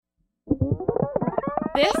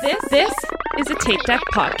This is a Tape Deck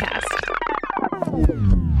podcast.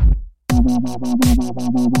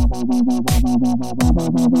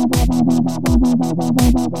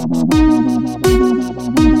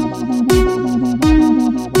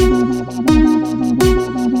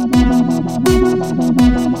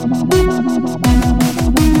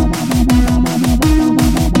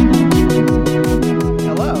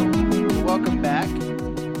 Hello, welcome back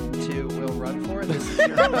to We'll Run For. This is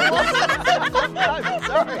your I'm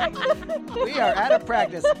sorry. We are out of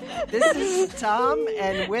practice. This is Tom,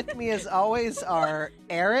 and with me as always are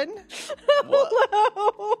Aaron.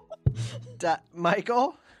 Hello.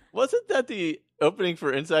 Michael. Wasn't that the opening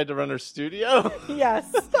for Inside the Runner Studio? Yes,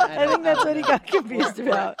 I think that's what he got confused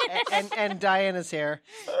about. And Diana's here.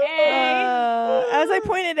 As I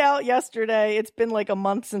pointed out yesterday, it's been like a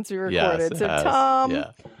month since we recorded. Yes, it So has.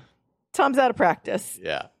 Tom's out of practice.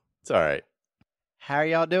 Yeah, it's all right. How are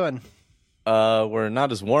y'all doing? We're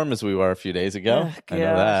not as warm as we were a few days ago. Oh, I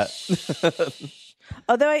know that.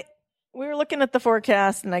 Although we were looking at the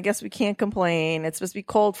forecast, and I guess we can't complain. It's supposed to be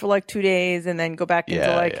cold for like 2 days, and then go back into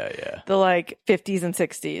the 50s and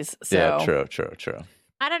 60s. So Yeah, true.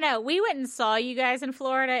 I don't know. We went and saw you guys in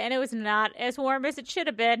Florida, and it was not as warm as it should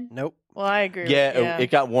have been. Nope. Well, I agree. Yeah,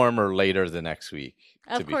 it got warmer later the next week.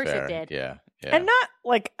 Of to be course it fair. did. Yeah. And not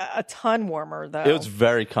like a ton warmer though. It was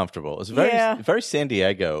very comfortable. It was very San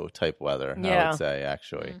Diego type weather, I Yeah. would say,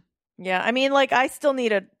 actually. Yeah, I mean, like I still need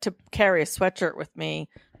to carry a sweatshirt with me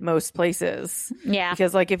most places. Yeah.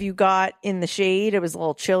 Because like if you got in the shade, it was a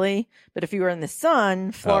little chilly. But if you were in the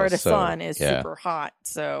sun, Florida sun is super hot.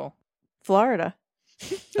 So Florida.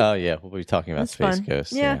 Oh, yeah. We'll be talking about That's Space fun.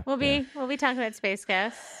 Coast. Yeah. We'll be talking about Space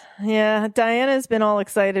Coast. Yeah, Diana's been all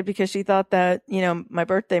excited because she thought that, my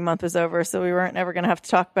birthday month was over, so we weren't ever going to have to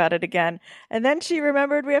talk about it again. And then she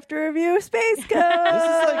remembered we have to review Space Coast. This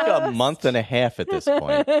is like a month and a half at this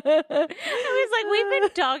point. I was like, we've been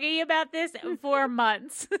talking about this for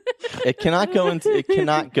months. It cannot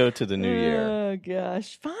go to the new year. Oh,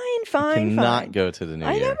 gosh. Fine. Cannot go to the new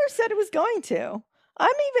I year. never said it was going to. I'm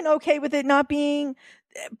even okay with it not being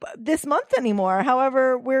this month anymore.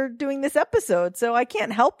 However, we're doing this episode, so I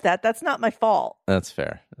can't help that. That's not my fault. That's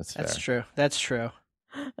fair. That's true. That's true.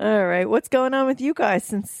 All right. What's going on with you guys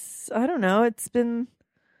since, I don't know, you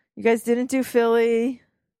guys didn't do Philly.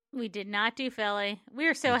 We did not do Philly. We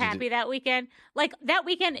were so happy that weekend. Like that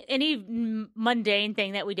weekend, any mundane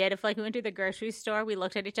thing that we did, if like we went to the grocery store, we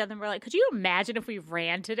looked at each other and we're like, could you imagine if we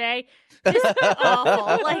ran today? Just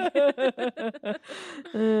awful. Like,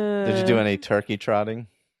 Did you do any turkey trotting?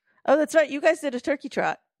 Oh, that's right. You guys did a turkey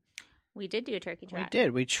trot. we did do a turkey trot. We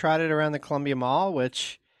did. We trotted around the Columbia Mall,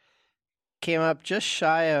 which came up just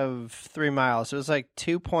shy of 3 miles. It was like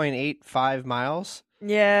 2.85 miles.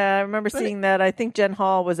 Yeah, I remember seeing that. I think Jen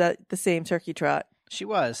Hall was at the same turkey trot. She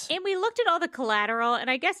was. And we looked at all the collateral, and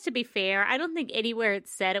I guess to be fair, I don't think anywhere it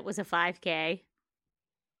said it was a 5K.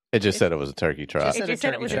 It just said it was a turkey trot. It just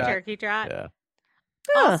said it was a turkey trot. Yeah.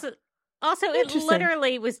 Huh. Also, it Interesting.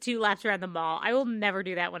 literally was 2 laps around the mall. I will never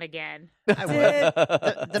do that one again. I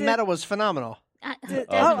would. The medal was phenomenal. Doesn't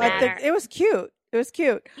Oh, matter. it was cute. It was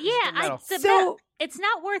cute. Yeah, medal. it's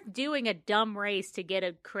not worth doing a dumb race to get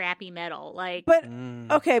a crappy medal. Like, But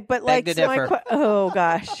okay, but like, Beg to so my differ. oh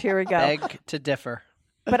gosh, here we go. Beg to differ.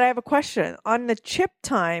 But I have a question on the chip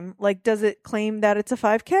time. Like, does it claim that it's a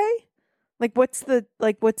 5K? Like, what's the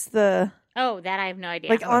oh, that I have no idea.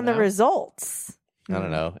 like on the know. results? I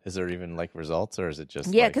don't know. Is there even like results or is it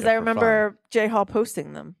just Yeah, like, because for I remember Jay Hall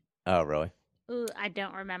posting them. fun? Oh, really? Ooh, I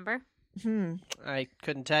don't remember. I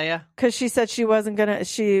couldn't tell you. Because she said she wasn't gonna.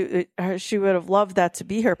 She would have loved that to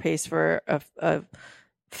be her pace for a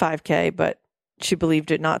 5K, but she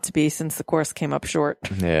believed it not to be since the course came up short.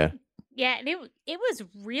 Yeah. Yeah, and it was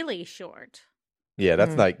really short. Yeah,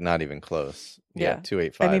 that's like not even close. Yeah.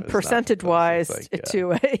 285. I mean, is not percentage close. wise, It's like,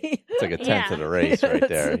 to a it's like a tenth Yeah. of the race right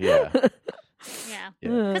there. Yeah. Yeah, Yeah.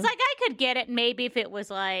 because like I could get it maybe if it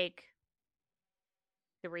was like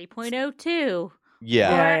 3.02.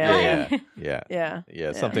 Yeah. Or, Yeah.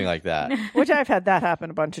 yeah, Something like that. which I've had that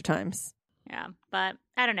happen a bunch of times. Yeah, but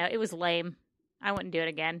I don't know. It was lame. I wouldn't do it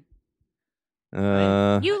again. You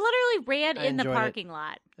You literally ran I in the enjoyed it. parking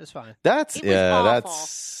lot. It's fine. That's It was awful.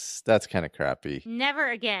 that's kind of crappy. Never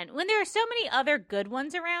again. When there are so many other good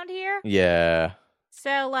ones around here. Yeah.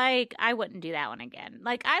 So like I wouldn't do that one again.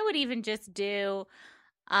 Like I would even just do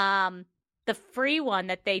the free one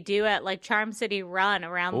that they do at like Charm City Run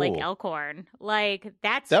around Lake Ooh. Elkhorn. Like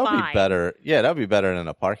that's That would fine. be better. Yeah, that would be better than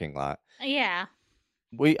a parking lot. Yeah.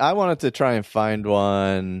 I wanted to try and find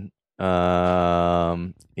one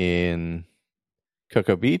in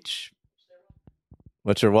Cocoa Beach.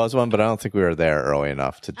 Which there was one, but I don't think we were there early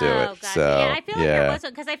enough to do it. Gotcha. So, yeah, I feel like there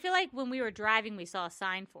wasn't, because I feel like when we were driving, we saw a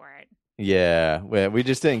sign for it. Yeah, we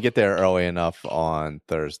just didn't get there early enough on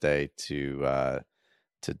Thursday to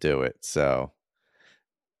do it. So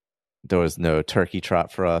there was no turkey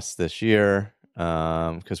trot for us this year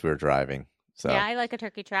because we were driving. So yeah, I like a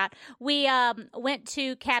turkey trot. We went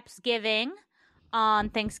to Capsgiving on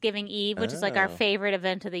Thanksgiving Eve, which is like our favorite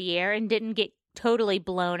event of the year, and didn't get totally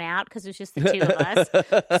blown out because it was just the two of us.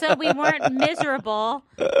 So we weren't miserable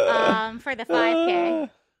for the 5K.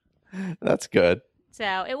 That's good.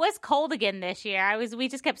 So it was cold again this year. We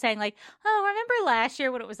just kept saying like, oh, remember last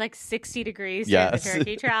year when it was like 60 degrees during the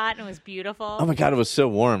turkey trot and it was beautiful? Oh my God, it was so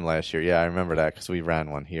warm last year. Yeah, I remember that because we ran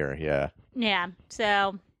one here. Yeah. Yeah.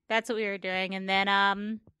 So that's what we were doing. And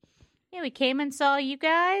then, we came and saw you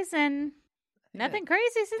guys and nothing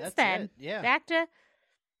crazy since then. Yeah.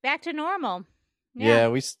 Back to normal. Yeah,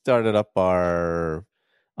 we started up our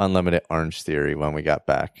Unlimited Orange Theory when we got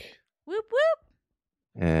back. Whoop,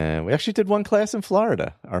 whoop. And we actually did one class in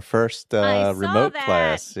Florida, our first remote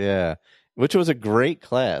class. Yeah, which was a great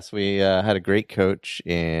class. We had a great coach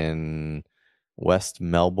in West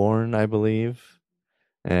Melbourne, I believe.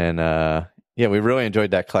 And we really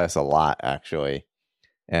enjoyed that class a lot, actually.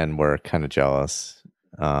 And we're kind of jealous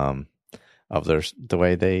of the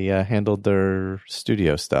way they handled their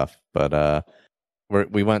studio stuff. But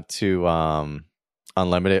we went to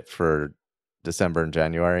Unlimited for December and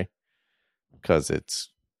January because it's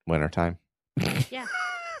wintertime. Yeah.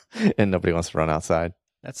 And nobody wants to run outside.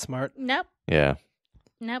 That's smart. Nope. Yeah.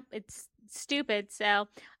 Nope. It's stupid. So,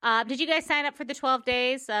 did you guys sign up for the 12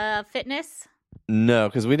 days fitness? No,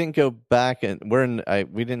 because we didn't go back, and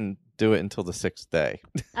we didn't do it until the 6th day.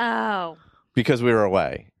 Oh. Because we were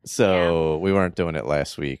away. So we weren't doing it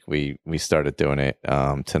last week. We started doing it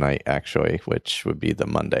tonight, actually, which would be the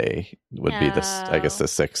Monday, be I guess the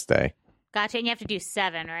 6th day. Gotcha. And you have to do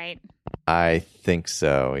 7, right? I think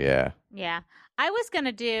so, yeah. Yeah.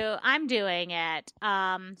 I'm doing it.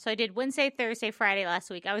 So I did Wednesday, Thursday, Friday last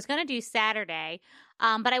week. I was going to do Saturday,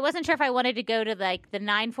 but I wasn't sure if I wanted to go to like the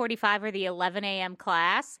 9:45 or the 11 a.m.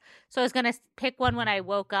 class. So I was going to pick one when I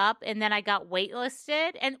woke up, and then I got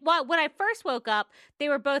waitlisted. And when I first woke up, they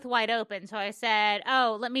were both wide open. So I said,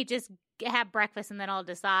 oh, let me just have breakfast and then I'll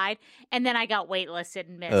decide. And then I got waitlisted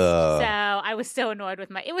and missed. So I was so annoyed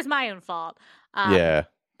it was my own fault. Yeah.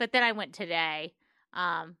 But then I went today.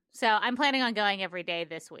 So I'm planning on going every day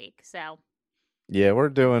this week. So yeah, we're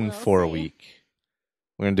doing 4 a week.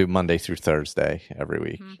 We're gonna do Monday through Thursday every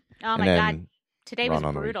week. Mm-hmm. Oh my God, today was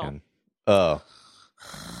brutal. Oh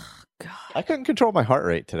God, I couldn't control my heart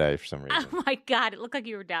rate today for some reason. Oh my God, it looked like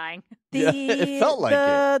you were dying. It felt like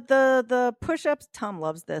it. The push-ups. Tom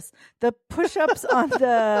loves this. The push-ups on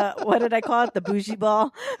the what did I call it? The bougie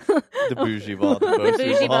ball. The bougie ball. The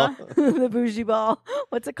bougie ball. The bougie ball.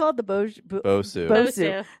 What's it called? The Bosu.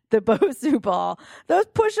 Bosu. The Bosu ball. Those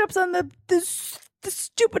push-ups on the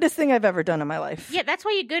stupidest thing I've ever done in my life. Yeah, that's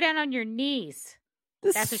why you go down on your knees.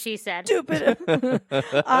 That's what she said. Stupid.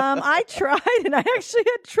 I tried and I actually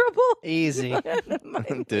had trouble. Easy.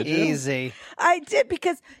 Did you? Easy. I did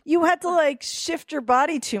because you had to like shift your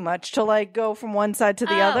body too much to like go from one side to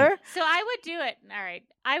the other. So I would do it. All right.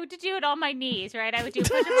 I would do it on my knees, right? I would do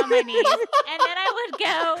push-ups on my knees. And then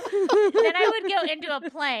I would go into a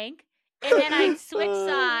plank. And then I'd switch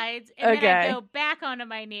sides, and then I'd go back onto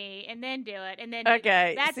my knee, and then do it, and then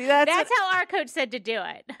that's how our coach said to do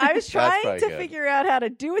it. I was trying to figure out how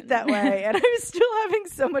to do it that way, and I was still having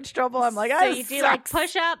so much trouble. I'm like, so you do like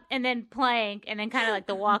push up, and then plank, and then kind of like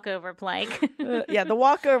the walkover plank. Yeah, the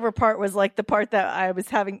walkover part was like the part that I was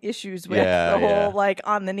having issues with. Whole like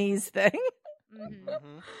on the knees thing. Mm-hmm.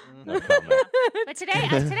 Mm-hmm. No comment. But today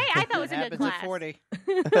I thought was a good class. At 40.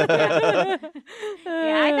 Yeah,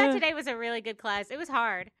 I thought today was a really good class. It was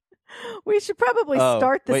hard. We should probably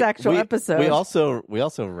start this actual episode. We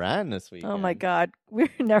also ran this week. Oh my God, we're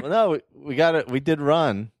never. Well, no, we got it. We did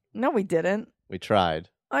run. No, we didn't. We tried.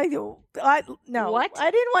 No. What?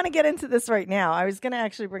 I didn't want to get into this right now. I was going to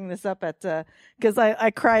actually bring this up at because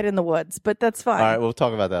I cried in the woods, but that's fine. All right, we'll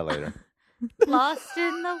talk about that later. Lost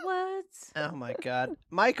in the woods. Oh my God,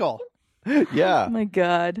 Michael. Yeah. Oh my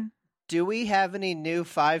God. Do we have any new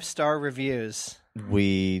 5-star reviews?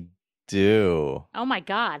 We do. Oh my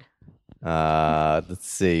God. Let's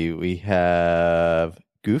see. We have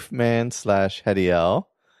Goofman/Hediel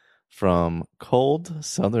from cold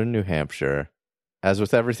southern New Hampshire. As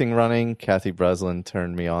with everything running, Kathy Breslin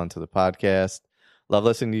turned me on to the podcast. Love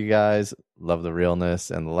listening to you guys. Love the realness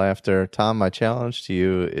and the laughter. Tom, my challenge to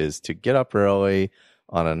you is to get up early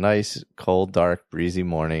on a nice, cold, dark, breezy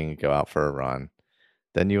morning and go out for a run.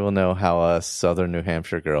 then you will know how us Southern New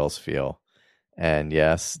Hampshire girls feel. And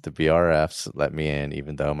yes, the BRFs let me in,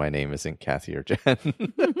 even though my name isn't Kathy or Jen.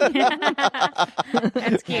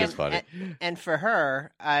 That's cute. It's funny. And for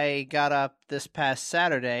her, I got up this past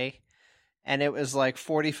Saturday, and it was like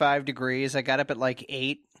 45 degrees. I got up at like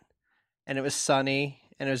 8, and it was sunny,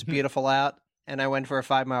 and it was beautiful out, and I went for a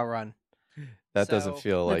 5-mile run. That doesn't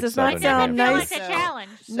feel like does not Southern sound New Feel Hampshire. like a challenge.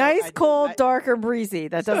 Nice, cold, dark, or breezy.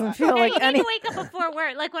 That doesn't feel Yeah, like you need any. to wake up before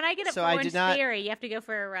work. Like when I get up So for I Orange did not- Theory, you have to go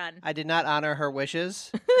for a run. I did not honor her wishes,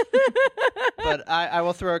 but I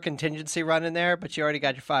will throw a contingency run in there. But you already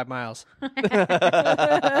got your 5 miles, and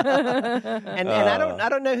I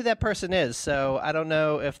don't know who that person is, so I don't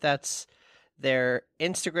know if that's their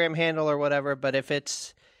Instagram handle or whatever. But if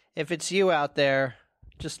it's you out there,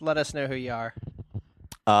 just let us know who you are.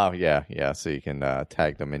 Oh, yeah. So you can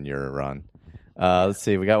tag them in your run. Let's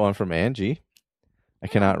see. We got one from Angie. I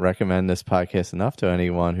cannot recommend this podcast enough to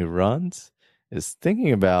anyone who runs, is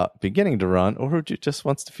thinking about beginning to run, or who just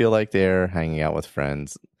wants to feel like they're hanging out with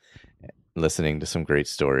friends, listening to some great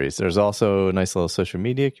stories. There's also a nice little social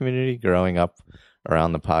media community growing up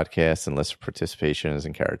around the podcast, and listener participation is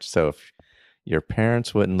encouraged. So if your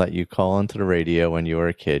parents wouldn't let you call into the radio when you were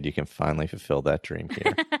a kid, you can finally fulfill that dream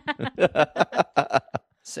here.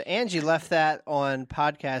 So Angie left that on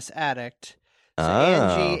Podcast Addict. So Oh.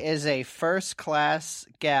 Angie is a first-class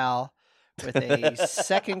gal with a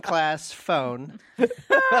second-class phone. But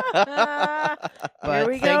Here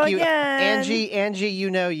we thank go you, again. Angie.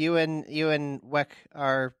 You know, you and Weck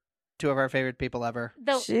are two of our favorite people ever.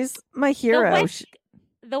 She's my hero.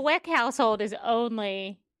 The Weck household is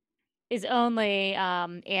only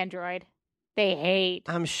Android. They hate.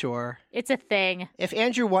 I'm sure. It's a thing. If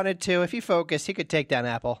Andrew wanted to, if he focused, he could take down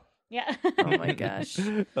Apple. Yeah. Oh my gosh.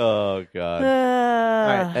 Oh, God.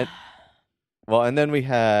 Uh, And then we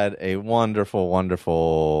had a wonderful,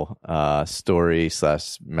 wonderful story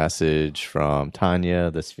 / message from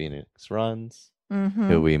Tanya, This Phoenix Runs, mhm.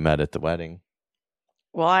 who we met at the wedding.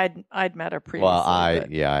 Well, I'd met her previously. Well, I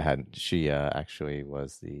but hadn't. She actually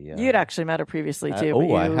was the. you'd actually met her previously too.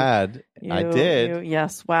 but I had. I did.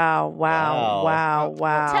 Yes. Wow. Wow. All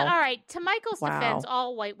right. To Michael's defense,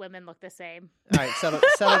 all white women look the same. All right, settle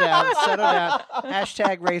down.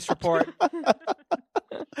 Hashtag race report.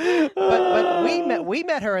 But we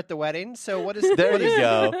met her at the wedding. So what is There you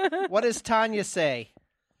go. What does Tanya say?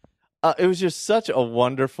 It was just such a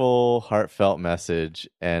wonderful, heartfelt message.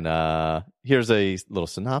 And here's a little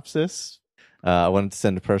synopsis. I wanted to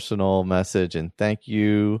send a personal message and thank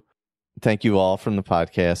you. Thank you all from the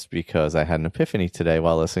podcast, because I had an epiphany today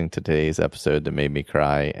while listening to today's episode that made me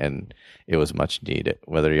cry, and it was much needed.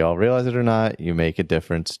 Whether y'all realize it or not, you make a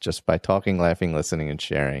difference just by talking, laughing, listening, and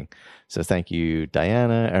sharing. So thank you,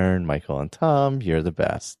 Diana, Aaron, Michael, and Tom. You're the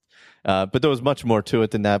best. But there was much more to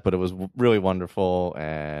it than that, but it was really wonderful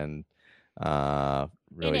and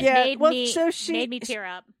really. And it Yeah, made, well, me, so she- made me tear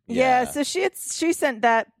up. Yeah, so she sent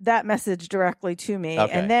that message directly to me,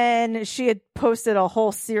 Okay. and then she had posted a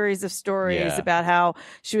whole series of stories Yeah. about how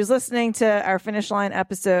she was listening to our Finish Line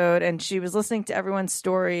episode, and she was listening to everyone's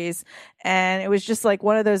stories, and it was just like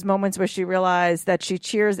one of those moments where she realized that she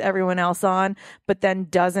cheers everyone else on, but then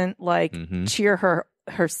doesn't cheer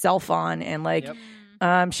herself on, and like.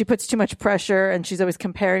 Yep. She puts too much pressure, and she's always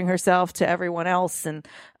comparing herself to everyone else, and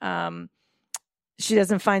she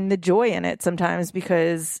doesn't find the joy in it sometimes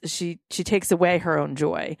because she takes away her own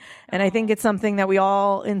joy. And I think it's something that we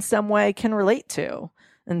all in some way can relate to.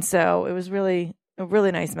 And so it was really a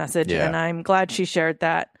really nice message. Yeah. And I'm glad she shared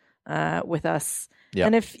that with us. Yep.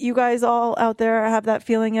 And if you guys all out there have that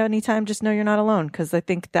feeling at any time, just know you're not alone. Because I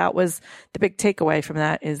think that was the big takeaway from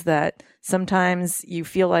that, is that sometimes you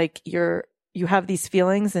feel like you have these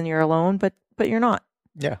feelings and you're alone, but you're not.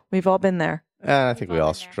 Yeah. We've all been there. And I think we all We've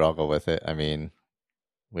all been there. struggle with it. I mean,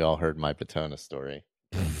 we all heard my Batona story.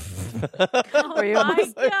 Oh Or you my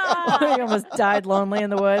almost- God. you almost died lonely in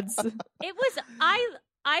the woods. It was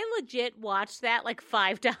I legit watched that like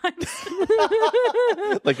 5 times.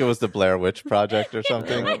 Like it was the Blair Witch Project or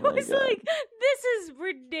something. I was like, this is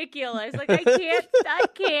ridiculous. Like I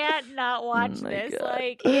can't not watch Oh my this. God.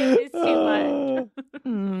 Like it is too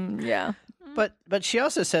much. Yeah. But she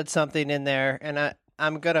also said something in there, and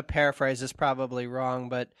I'm gonna paraphrase this probably wrong,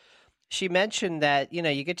 but she mentioned that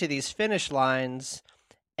you get to these finish lines,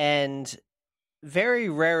 and very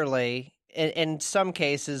rarely, in some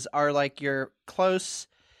cases, are like your close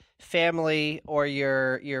family or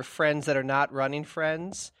your friends that are not running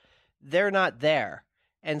friends. They're not there.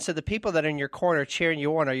 And so the people that are in your corner cheering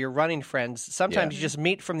you on are your running friends. Sometimes you just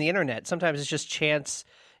meet from the internet. Sometimes it's just chance,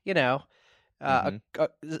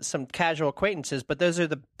 some casual acquaintances, but those are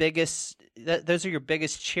the biggest. Those are your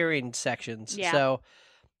biggest cheering sections. Yeah. So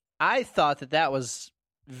I thought that was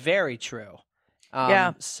very true.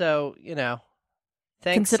 Yeah. So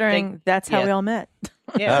thanks. Considering that's how yeah. we all met.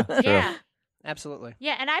 Yeah. Yeah. Absolutely.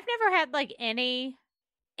 Yeah, and I've never had like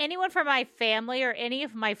anyone from my family or any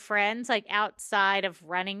of my friends, like outside of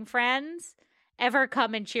running friends, ever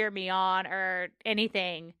come and cheer me on or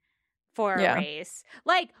anything for a race.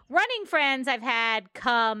 Like running friends I've had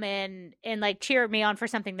come and like cheer me on for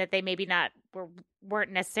something that they maybe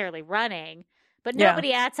weren't necessarily running. But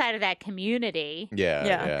nobody outside of that community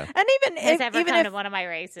Yeah. And has ever come to one of my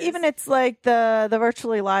races. Even it's like the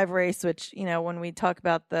virtually live race, which, when we talk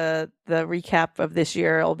about the recap of this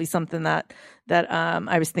year, it'll be something that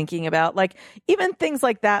I was thinking about. Like even things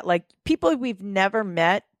like that, like people we've never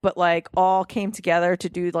met, but like all came together to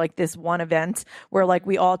do like this one event where like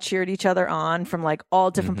we all cheered each other on from like all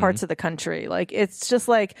different parts of the country. Like it's just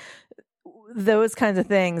like those kinds of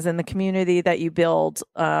things and the community that you build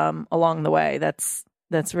along the way. That's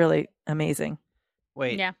really amazing.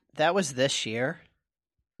 Wait, that was this year?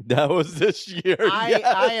 That was this year.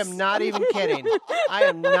 I am not even kidding. I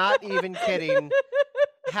am not even kidding.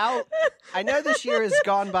 I know this year has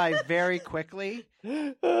gone by very quickly,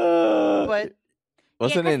 but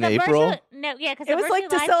wasn't it in April? Because it was like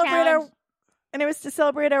to celebrate and it was to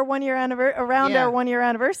celebrate our 1 year anniversary, our 1 year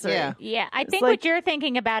anniversary. Yeah. I think like, what you're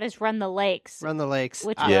thinking about is Run the Lakes. Run the Lakes.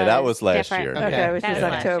 Which that was last different. year. Okay, which That was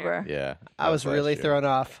was last October. Yeah. I was really thrown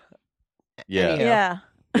off. Yeah. Anyhow.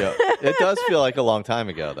 Yeah. It does feel like a long time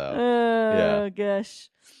ago, though. Oh, gosh.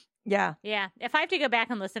 Yeah. Yeah. If I have to go back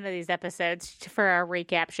and listen to these episodes for our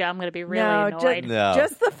recap show, I'm going to be really annoyed.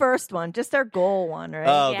 Just the first one, just our goal one, right?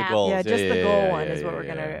 Oh, Yeah. the goals. Yeah, just the goal one yeah, is what yeah, we're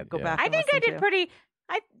going to go back I and think I listen did to. pretty.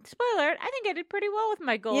 Spoiler, I think I did pretty well with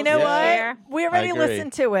my goals. You know this what? year. We already I agree.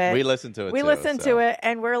 listened to it. We listened to it. We listened to it,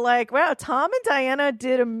 and we're like, wow, Tom and Diana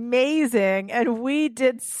did amazing, and we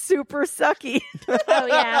did super sucky. Oh,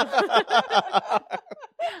 yeah.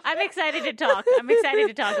 I'm excited to talk. I'm excited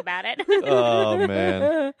to talk about it. Oh, man.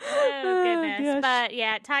 Oh, goodness. gosh. But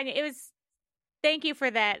yeah, Tanya, it was. Thank you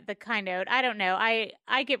for that. The kind note. I don't know.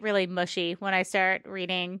 I get really mushy when I start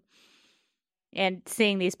reading and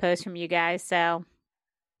seeing these posts from you guys. So,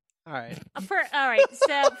 All right. all right.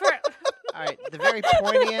 All right. The very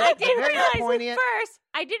poignant. I didn't very realize poignant. first.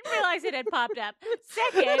 I didn't realize it had popped up.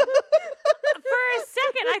 Second, for a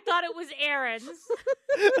second, I thought it was Aaron's.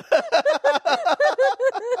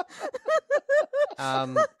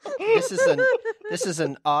 This is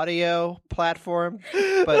an audio platform,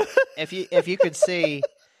 but if you could see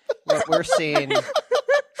what we're seeing,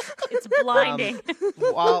 It's blinding.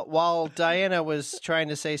 while Diana was trying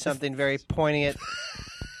to say something very poignant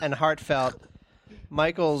and heartfelt,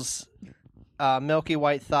 Michael's milky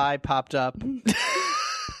white thigh popped up,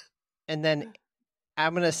 and then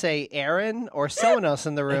I'm gonna say Aaron or someone else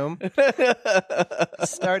in the room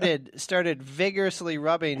started vigorously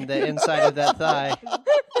rubbing the inside of that thigh.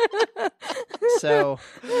 So,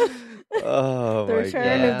 Oh, The my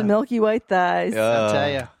return God. of the milky white thighs. I'll tell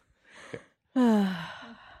you.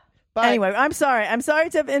 But Anyway, I'm sorry. I'm sorry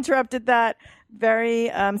to have interrupted that very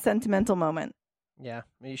sentimental moment. yeah,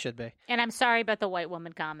 you should be. And I'm sorry about the white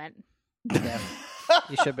woman comment. Yeah,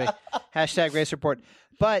 you should be. Hashtag race report.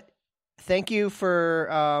 But thank you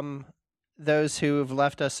for those who have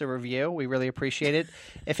left us a review. We really appreciate it.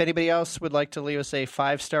 If anybody else would like to leave us a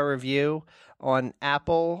 5-star review on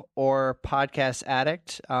Apple or Podcast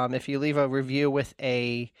Addict, if you leave a review with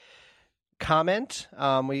a comment,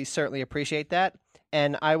 we certainly appreciate that.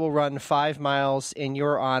 And I will run 5 miles in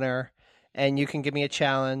your honor, and you can give me a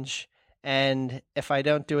challenge. And if I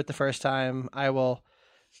don't do it the first time, I will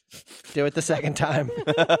do it the second time.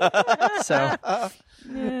 So,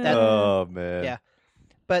 Oh, man. yeah.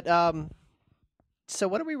 But so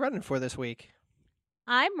what are we running for this week?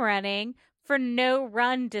 I'm running for No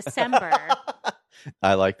Run December.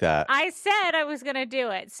 I like that. I said I was going to do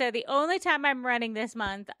it. So the only time I'm running this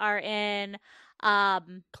month are in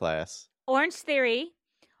Class. Orange Theory,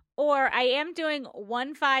 or I am doing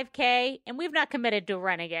 1 5K, and we've not committed to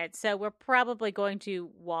running it. So we're probably going to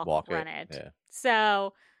run it. Yeah.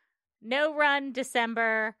 So No Run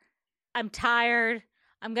December. I'm tired.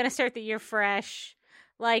 I'm going to start the year fresh.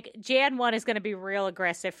 Like, Jan 1 is going to be real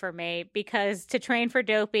aggressive for me because to train for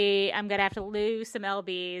Dopey, I'm going to have to lose some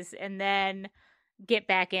LBs and then get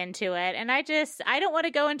back into it. And I don't want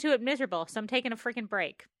to go into it miserable. So I'm taking a freaking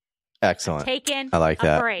break. Excellent. Taking I like a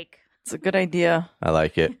that. break. It's a good idea. I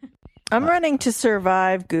like it. I'm running to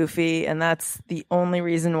survive Goofy, and that's the only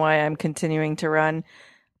reason why I'm continuing to run.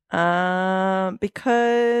 Because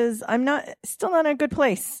I'm still not in a good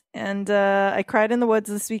place. And I cried in the woods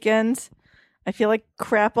this weekend. I feel like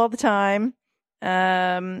crap all the time.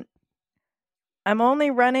 I'm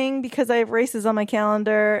only running because I have races on my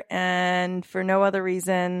calendar and for no other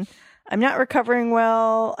reason. I'm not recovering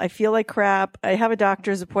well. I feel like crap. I have a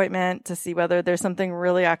doctor's appointment to see whether there's something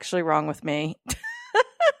really actually wrong with me.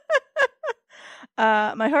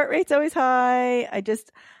 My heart rate's always high. I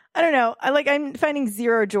don't know. I'm finding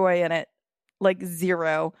zero joy in it, like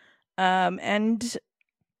zero. And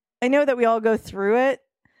I know that we all go through it.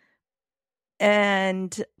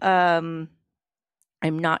 And I'm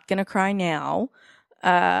not going to cry now.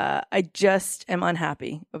 I just am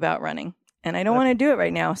unhappy about running. And I don't want to do it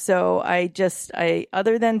right now. So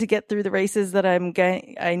other than to get through the races that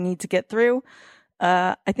I need to get through,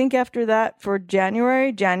 I think after that for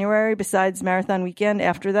January, besides marathon weekend,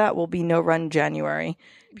 after that will be no run January.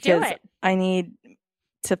 Because I need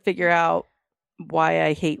to figure out why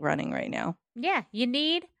I hate running right now. Yeah, you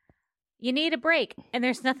need a break, and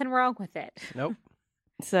there's nothing wrong with it. Nope.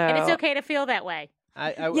 And it's okay to feel that way.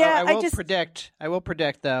 I will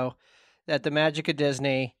predict though that the magic of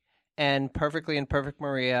Disney and Perfectly Imperfect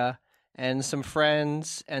Maria and some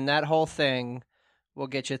friends and that whole thing will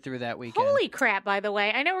get you through that weekend. Holy crap, by the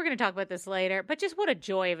way. I know we're going to talk about this later, but just what a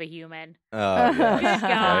joy of a human. Oh, yeah. Good God.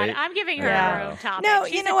 Right? I'm giving her her own topic. No,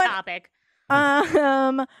 She's you know a what? topic.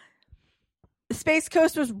 Space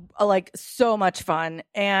Coast was so much fun,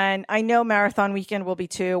 and I know marathon weekend will be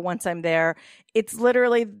too once I'm there. It's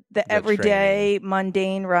literally the everyday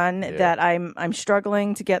mundane run that I'm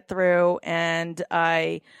struggling to get through, and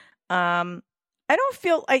I don't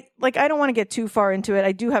feel I don't want to get too far into it.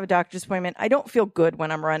 I do have a doctor's appointment. I don't feel good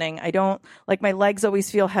when I'm running. I don't my legs always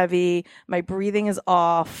feel heavy. My breathing is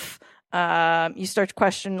off. You start to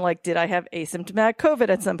question, did I have asymptomatic COVID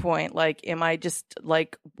at some point? Am I just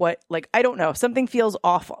what? I don't know. Something feels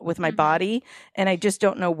off with my body, and I just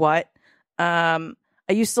don't know what.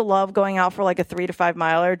 I used to love going out for a 3 to 5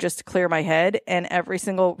 miler just to clear my head. And every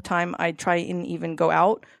single time I try and even go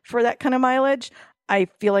out for that kind of mileage, I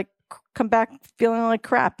feel come back feeling like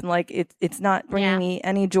crap and it's not bringing me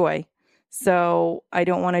any joy. So I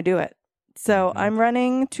don't want to do it. So I'm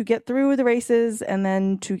running to get through the races and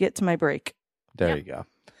then to get to my break. There you go.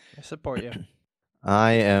 I support you.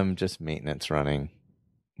 I am just maintenance running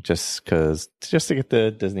just to get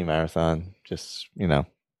the Disney Marathon. Just,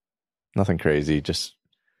 nothing crazy. This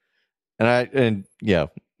is not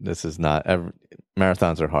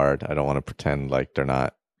marathons are hard. I don't want to pretend like they're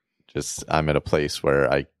not. Just I'm at a place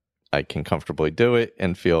where I can comfortably do it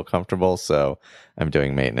and feel comfortable. So I'm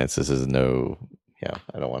doing maintenance. This is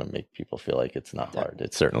I don't want to make people feel like it's not hard.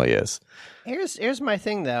 It certainly is. Here's my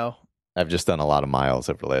thing though. I've just done a lot of miles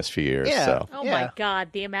over the last few years. Yeah. So. Oh my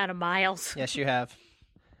God, the amount of miles. Yes, you have.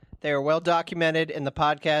 They are well documented in the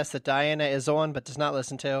podcast that Diana is on but does not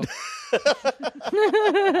listen to.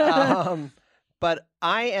 But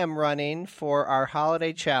I am running for our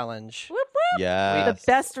holiday challenge. Whoop, whoop. Yeah. The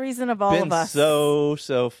best reason of all of us.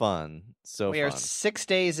 So fun. We are 6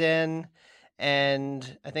 days in,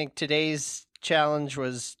 and I think today's challenge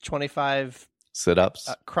was 25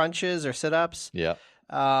 sit-ups, crunches or sit-ups. Yeah.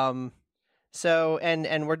 So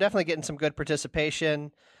and we're definitely getting some good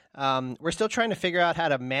participation. We're still trying to figure out how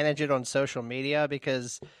to manage it on social media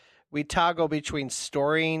because we toggle between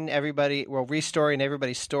restoring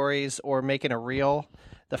everybody's stories or making a reel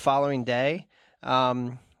the following day. We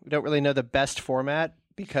don't really know the best format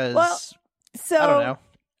because I don't know.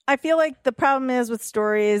 I feel like the problem is with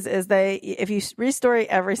stories is if you restory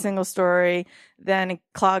every single story, then it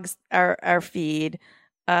clogs our feed.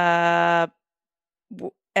 And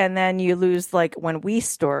then you lose when we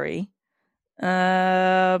story.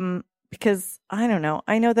 Because I don't know.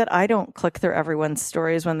 I know that I don't click through everyone's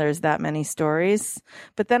stories when there's that many stories.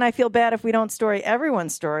 But then I feel bad if we don't story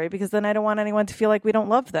everyone's story because then I don't want anyone to feel like we don't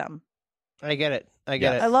love them. I get it.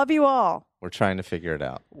 I love you all. We're trying to figure it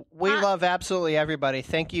out. We love absolutely everybody.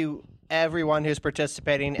 Thank you, everyone who's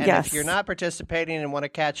participating. And if you're not participating and want to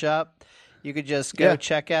catch up, you could just go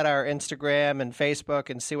check out our Instagram and Facebook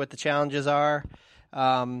and see what the challenges are.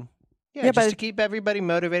 Just to keep everybody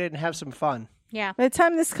motivated and have some fun. Yeah. By the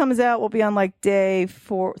time this comes out, we'll be on day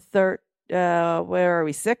 4, where are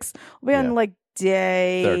we, 6? We'll be on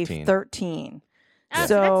day 13. Oh,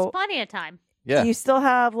 so that's plenty of time. Yeah. You still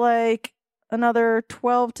have another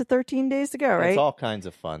 12 to 13 days to go, right? It's all kinds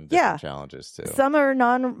of fun different challenges too. Some are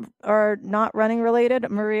not running related.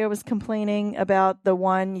 Maria was complaining about the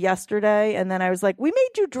one yesterday, and then I was like, "We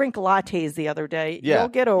made you drink lattes the other day. You'll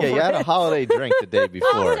get over it." Yeah, you had a holiday drink the day before.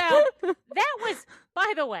 Also, that was,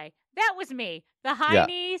 by the way, that was me. The high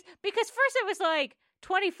knees, because first it was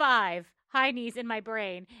 25 high knees in my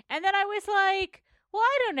brain. And then I was like, well,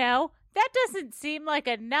 I don't know. That doesn't seem like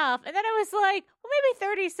enough. And then I was like, well, maybe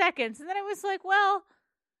 30 seconds. And then I was like, well,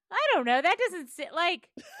 I don't know. That doesn't sit like.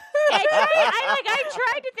 I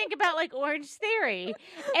tried to think about like Orange Theory, and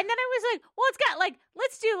then I was like, well, it's got like,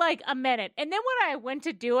 let's do like a minute. And then when I went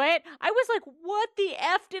to do it, I was like, what the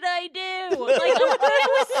F did I do? Like it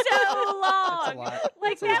was so long.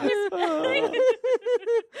 Like that was like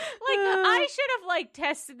I should have like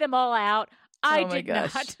tested them all out. I did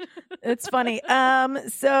not. It's funny.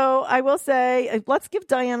 So I will say, let's give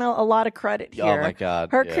Diana a lot of credit here. Oh my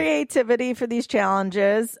God. Her creativity for these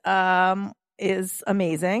challenges is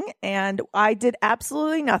amazing. And I did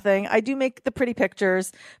absolutely nothing. I do make the pretty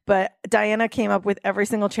pictures, but Diana came up with every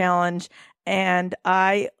single challenge. And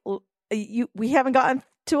we haven't gotten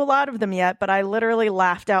to a lot of them yet, but I literally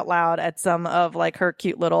laughed out loud at some of like her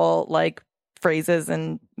cute little like phrases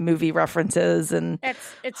and movie references, and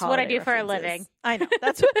it's what I do for a living. I know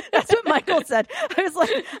that's what Michael said. I was like,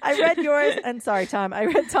 I read yours, and sorry, Tom, I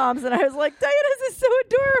read Tom's, and I was like, Diana's is so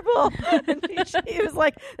adorable. And he was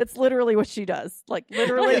like, it's literally what she does, like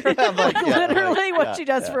literally, what she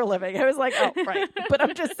does for a living. I was like, oh right, but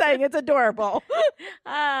I'm just saying it's adorable.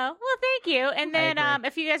 Well, thank you. And then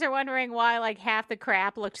if you guys are wondering why like half the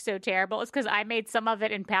crap looked so terrible, it's because I made some of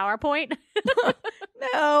it in PowerPoint.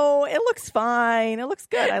 No, it looks fine. It looks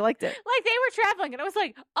good. I liked it. Like they were traveling, and I was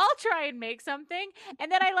like, I'll try and make something. And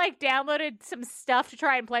then I like downloaded some stuff to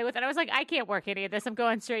try and play with, and I was like, I can't work any of this. I'm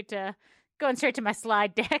going straight to my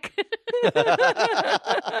slide deck. So you're like,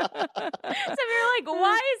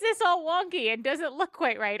 why is this all wonky and doesn't look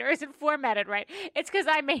quite right, or isn't formatted right? It's because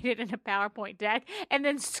I made it in a PowerPoint deck and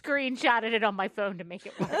then screenshotted it on my phone to make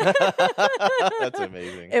it work. That's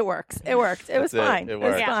amazing. It works. It worked. It was fine. It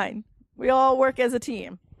was fine. We all work as a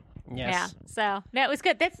team. Yes. Yeah. So no, it was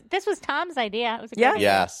good. This was Tom's idea. It was a great idea.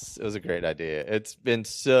 Yes, it was a great idea. It's been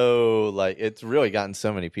so like it's really gotten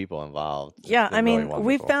so many people involved. Yeah, I mean,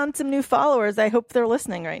 we've found some new followers. I hope they're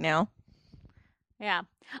listening right now. Yeah,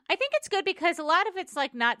 I think it's good because a lot of it's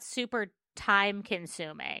like not super time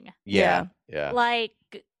consuming. Yeah. Like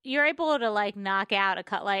you're able to like knock out a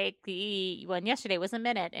cut. Like the one yesterday was a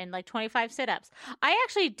minute and like 25 sit-ups. I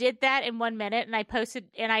actually did that in 1 minute, and I posted,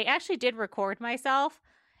 and I actually did record myself.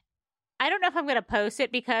 I don't know if I'm going to post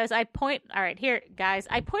it because all right, here, guys,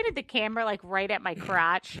 I pointed the camera like right at my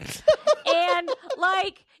crotch and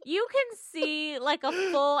like you can see like a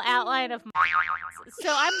full outline of my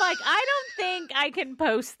so I'm like, I don't think I can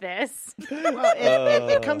post this. Well,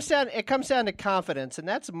 it comes down to confidence, and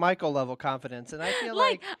that's Michael level confidence, and I feel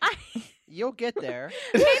like you'll get there.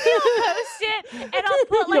 Maybe I'll post it and I'll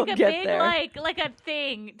put like a big like a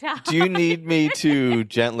thing. Do you need me to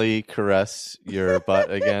gently caress your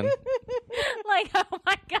butt again? Like, oh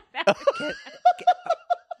my God.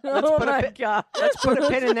 Let's put a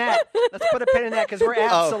pin in that. Let's put a pin in that because we're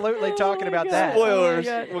absolutely talking about that. Spoilers.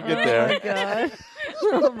 We'll get there.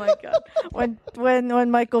 Oh my God. Oh my God. When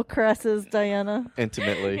Michael caresses Diana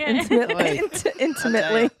intimately.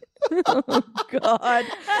 Intimately. Oh God. Oh God.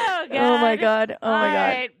 Oh my God. Oh my God.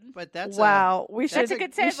 Right. But that's wow. That's a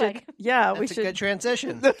good segue. We should a good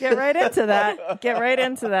transition. Get right into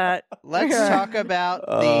that. Let's talk about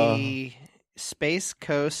the Space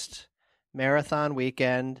Coast Marathon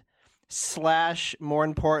weekend / more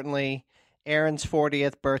importantly, Aaron's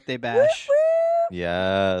 40th birthday bash.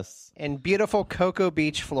 Yes. In beautiful Cocoa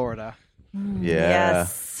Beach, Florida. Yeah.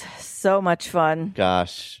 Yes. So much fun.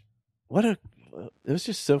 Gosh. It was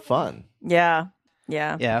just so fun. Yeah.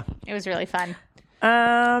 It was really fun.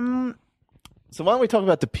 So why don't we talk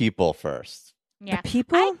about the people first? Yeah. The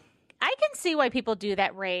people? I can see why people do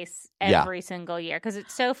that race every single year because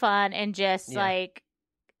it's so fun and just like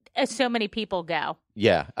so many people go.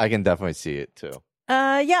 Yeah, I can definitely see it too.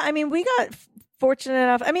 I mean, we got fortunate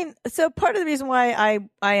enough. I mean, so part of the reason why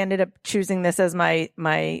I ended up choosing this as my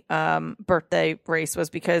birthday race was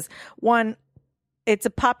because one, it's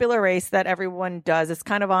a popular race that everyone does. It's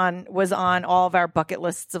kind of was on all of our bucket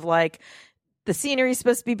lists of like, the scenery is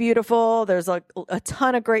supposed to be beautiful. There's like a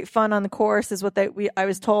ton of great fun on the course, is what I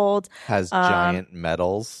was told. Has giant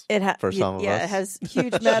medals. For some of us. Yeah, it has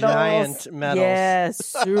huge medals. Giant medals. Yeah,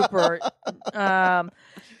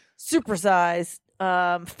 super sized.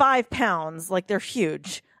 5 pounds, like they're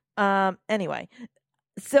huge. Anyway,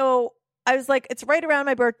 so I was like, it's right around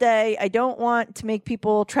my birthday. I don't want to make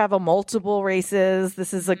people travel multiple races.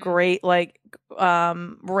 This is a great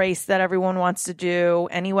race that everyone wants to do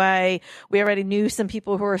anyway. We already knew some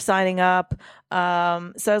people who were signing up. So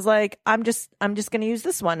I was like, I'm just going to use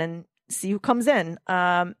this one and see who comes in.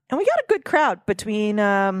 And we got a good crowd between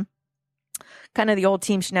kind of the old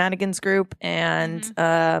Team Shenanigans group and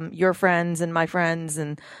your friends and my friends.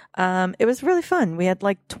 And it was really fun. We had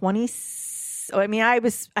like 20. I mean, I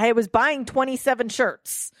was buying 27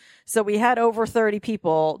 shirts. So we had over 30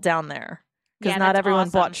 people down there because not everyone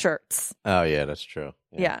bought shirts. Oh, yeah, that's true.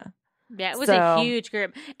 Yeah. Yeah, it was a huge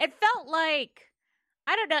group. It felt like,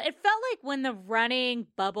 I don't know, it felt like when the running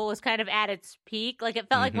bubble was kind of at its peak. Like it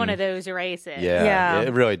felt like one of those races. Yeah,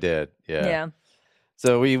 it really did. Yeah.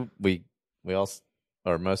 So we all,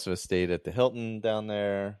 or most of us stayed at the Hilton down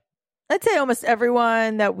there. I'd say almost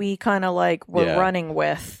everyone that we kind of like were running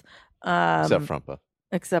with. Except Frumpa.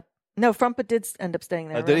 No, Frumpa did end up staying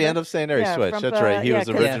there. Did he end up staying there? He switched. Frumpa, that's right. He was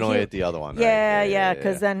originally at the other one. Right? Yeah.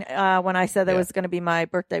 Because then when I said that was going to be my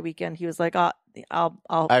birthday weekend, he was like, "I'll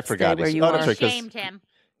I forgot stay where you are." That's right, shamed him.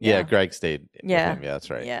 Yeah, Greg stayed. With him. Yeah, that's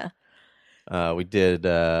right. Yeah. We did.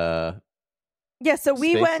 So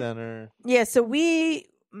we Space went. Center. Yeah. So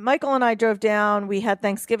Michael and I drove down. We had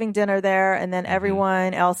Thanksgiving dinner there, and then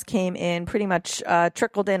everyone else came in, pretty much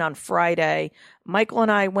trickled in on Friday. Michael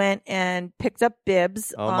and I went and picked up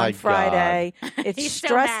bibs on Friday. It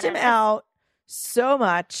stressed him out so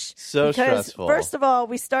much. So stressful. First of all,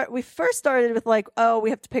 we first started with like, we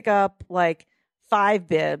have to pick up like 5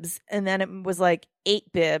 bibs, and then it was like 8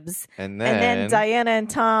 bibs, and then Diana and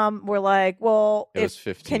Tom were like, well,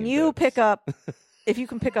 can you pick up if you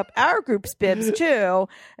can pick up our group's bibs too?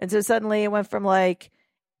 And so suddenly it went from like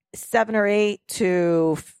 7 or 8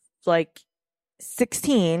 to like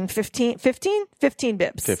 16, 15 bibs. 15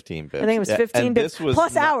 bibs. I think it was 15 bibs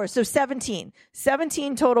plus hours. So 17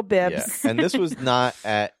 total bibs. Yeah. And this was not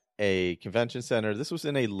at a convention center. This was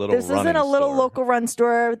in a little local run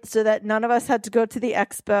store, so that none of us had to go to the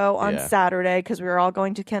expo on Saturday because we were all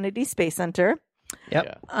going to Kennedy Space Center.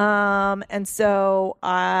 Yep. And so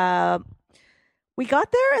we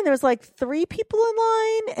got there and there was like 3 people in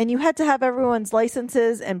line, and you had to have everyone's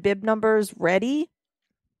licenses and bib numbers ready.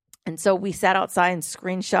 And so we sat outside and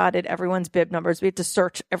screenshotted everyone's bib numbers. We had to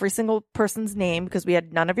search every single person's name because we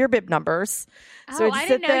had none of your bib numbers. So I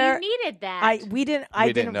didn't know you needed that.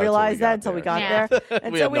 I didn't realize that until we got there.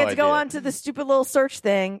 And so we had to go onto the stupid little search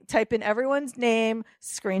thing, type in everyone's name,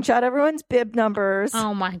 screenshot everyone's bib numbers.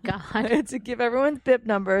 Oh my God. To give everyone's bib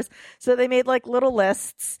numbers. So they made like little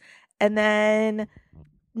lists. And then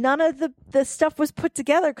none of the stuff was put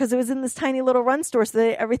together because it was in this tiny little run store. So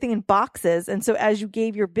they had everything in boxes. And so as you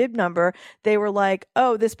gave your bib number, they were like,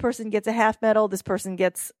 oh, this person gets a half medal. This person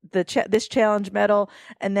gets this challenge medal.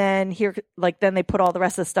 And then then they put all the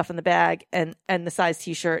rest of the stuff in the bag and the size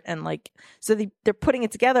t-shirt. And like, so they're putting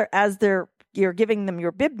it together as you're giving them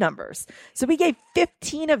your bib numbers. So we gave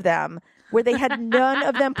 15 of them where they had none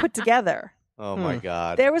of them put together. Oh my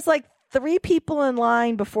God. There was like 3 people in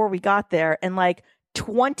line before we got there, and like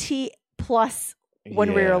 20 plus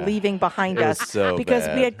when we were leaving behind us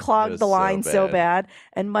because we had clogged the line so bad.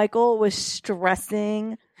 And Michael was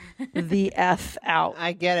stressing the F out.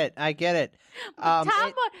 I get it. Tom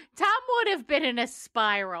would have been in a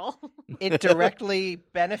spiral. It directly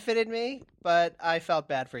benefited me, but I felt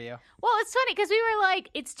bad for you. Well, it's funny because we were like,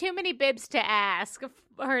 it's too many bibs to ask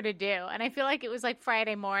her to do. And I feel like it was like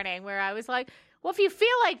Friday morning where I was like, well, if you feel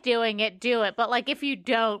like doing it, do it. But like, if you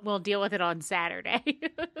don't, we'll deal with it on Saturday.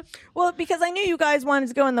 Well, because I knew you guys wanted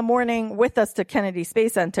to go in the morning with us to Kennedy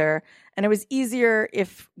Space Center, and it was easier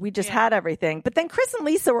if we just had everything. But then Chris and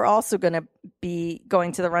Lisa were also going to be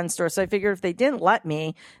going to the run store. So I figured if they didn't let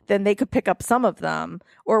me, then they could pick up some of them,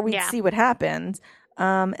 or we'd see what happened.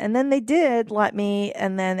 And then they did let me,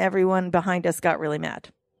 and then everyone behind us got really mad.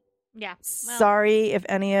 Yeah. Well, sorry if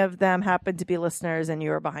any of them happened to be listeners and you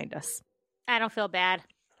were behind us. I don't feel bad.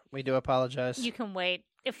 We do apologize. You can wait.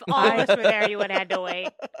 If all of us were there, you would have had to wait.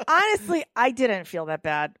 Honestly, I didn't feel that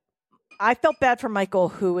bad. I felt bad for Michael,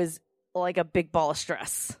 who was like a big ball of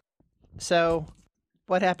stress. So,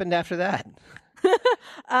 what happened after that?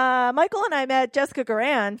 Michael and I met Jessica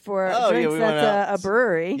Garand for drinks at a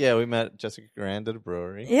brewery. Yeah, we met Jessica Garand at a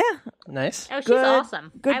brewery. Yeah. Nice. Oh, she's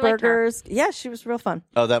awesome. Good burgers. Yeah, she was real fun.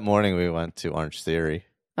 Oh, that morning we went to Orange Theory.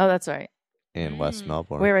 Oh, that's right. In West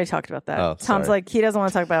Melbourne. We already talked about that. Oh, Tom's like, he doesn't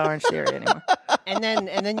want to talk about Orange Theory anymore. And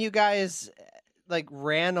then you guys like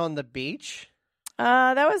ran on the beach?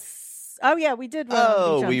 That was... Oh, yeah, we did run on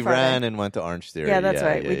the beach on we Friday. ran and went to Orange Theory. Yeah, that's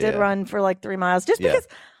right. We did run for like 3 miles just because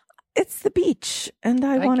it's the beach and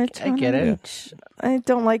I wanted to run on the beach. I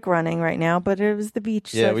don't like running right now, but it was the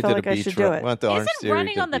beach, so I felt like I should do it. Went to Orange Isn't Theory,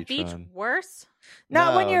 running on the beach worse?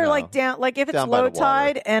 Not when you're like down, like if it's low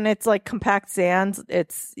tide and it's like compact sands,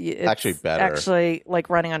 it's actually better. Actually, like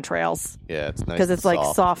running on trails. Yeah, it's nice because it's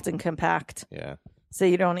like soft and compact. Yeah. So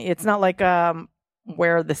you don't. It's not like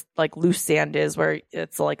where this like loose sand is, where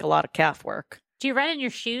it's like a lot of calf work. Do you run in your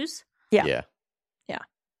shoes? Yeah. Yeah.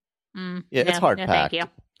 Yeah, it's hard no, packed. Thank you.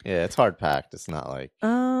 Yeah, it's hard packed. It's not like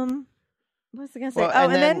What was I gonna say? Well, oh,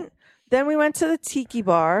 and then we went to the tiki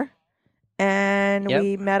bar, and Yep.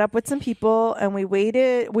 we met up with some people, and we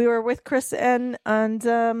waited. We were with Chris and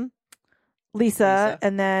Lisa,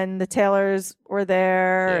 and then the Taylors were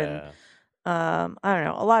there, and I don't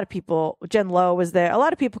know, a lot of people. Jen Lowe was there. A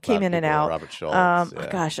lot of people came in and out. Robert Schultz.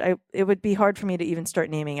 Gosh, it would be hard for me to even start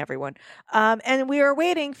naming everyone. And we were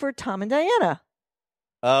waiting for Tom and Diana.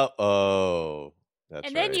 Oh, that's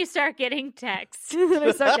And then right. you start getting texts. Then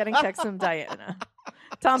I start getting texts from Diana.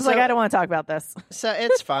 Tom's like, I don't want to talk about this. So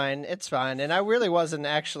it's fine. It's fine. And I really wasn't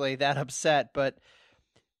actually that upset, but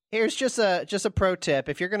here's just a pro tip.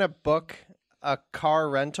 If you're going to book a car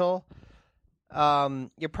rental,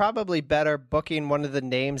 you're probably better booking one of the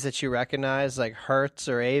names that you recognize, like Hertz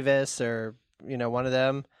or Avis or, one of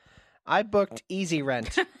them. I booked Easy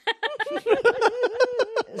Rent.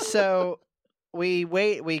 So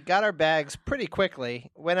we got our bags pretty quickly,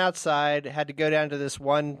 went outside, had to go down to this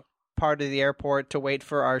one part of the airport to wait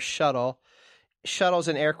for our shuttle. Shuttles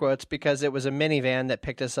in air quotes because it was a minivan that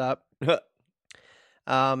picked us up.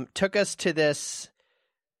 Took us to this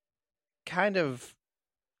kind of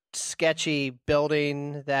sketchy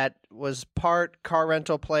building that was part car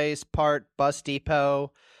rental place, part bus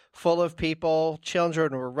depot, full of people.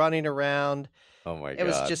 Children were running around. Oh my god! It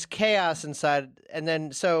was just chaos inside. And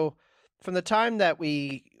then, so from the time that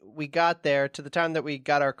we got there to the time that we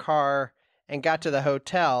got our car and got to the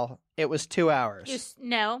hotel, it was 2 hours.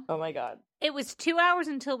 No, Oh my God. it was 2 hours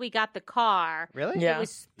until we got the car. Really? Yeah. It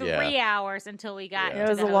was Yeah. 3 hours until we got. Yeah. It to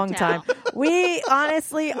was the a long hotel. time. We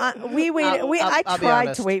honestly, we waited. I I'll be tried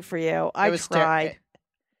honest. to wait for you. I It was tried.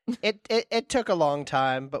 It took a long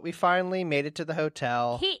time, but we finally made it to the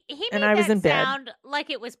hotel. He made And I was that in bed. sound like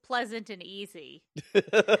it was pleasant and easy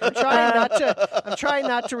I'm trying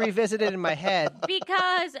not to revisit it in my head.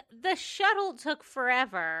 because the shuttle took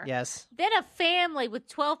forever. Yes. Then a family with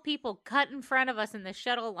 12 people cut in front of us in the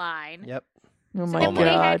shuttle line. Yep. Oh So my then my they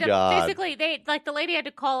had God. to God. physically, the lady had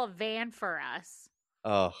to call a van for us.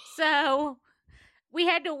 Oh, So we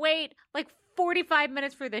had to wait like 45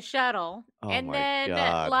 minutes for the shuttle. Oh and my then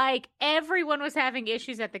God. like everyone was having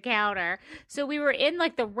issues at the counter. So we were in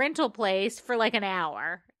like the rental place for like an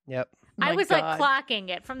hour. Yep. I My was God. like clocking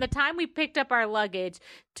it from the time we picked up our luggage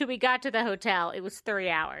till we got to the hotel. It was 3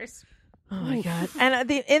 hours. Oh my God. And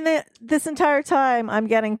this entire time, I'm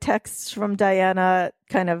getting texts from Diana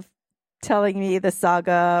kind of telling me the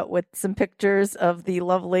saga with some pictures of the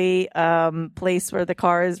lovely place where the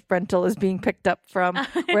car's rental is being picked up from,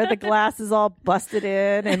 where the glass is all busted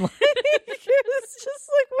in. And like, it's just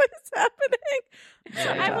like, what is happening?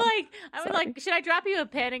 Sorry, I'm Tom. like, like, should I drop you a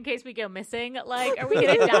pen in case we go missing? Like, are we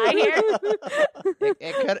gonna die here?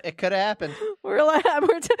 It could have happened. We're like,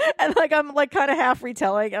 and like I'm like kind of half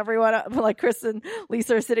retelling everyone. Like Chris and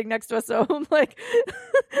Lisa are sitting next to us, so I'm like,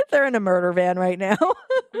 they're in a murder van right now.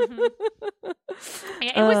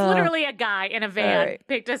 Yeah, it was literally a guy in a van all right.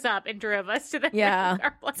 picked us up and drove us to the Yeah. rental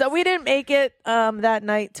car place. So we didn't make it that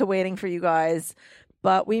night to waiting for you guys,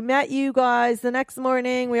 but we met you guys the next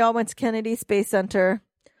morning. We all went to Kennedy Space Center.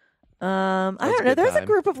 I was a don't know. good There's a time.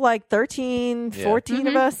 group of like 13, Yeah. 14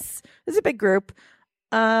 of us. It's a big group.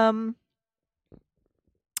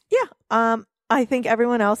 I think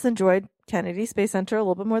everyone else enjoyed Kennedy Space Center a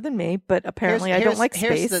little bit more than me, but apparently I don't like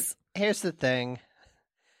space. Here's the thing.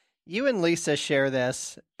 You and Lisa share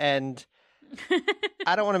this, and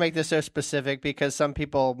I don't want to make this so specific because some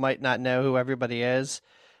people might not know who everybody is,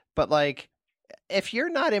 but like, if you're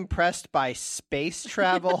not impressed by space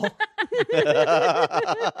travel,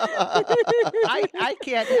 I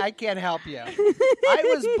can't help you. I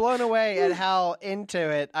was blown away at how into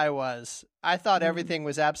it I was. I thought everything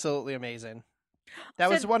was absolutely amazing. That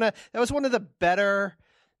was one of the better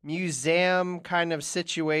museum kind of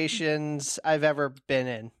situations I've ever been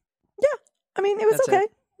in. I mean, it was That's okay.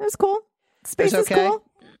 it. It was cool. Space was is okay? cool.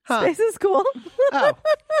 Huh. Space is cool. Oh,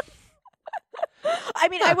 I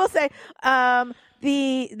mean, I will say,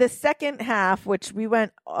 the second half, which we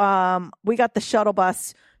went, we got the shuttle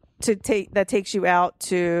bus that takes you out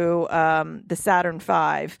to the Saturn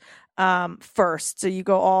V first. So you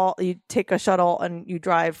take a shuttle and you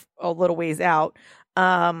drive a little ways out.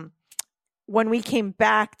 When we came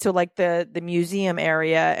back to like the museum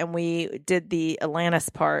area and we did the Atlantis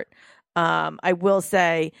part, I will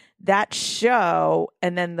say that show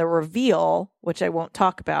and then the reveal, which I won't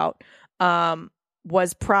talk about,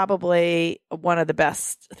 was probably one of the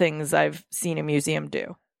best things I've seen a museum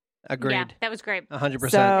do. agreed. Yeah, that was great.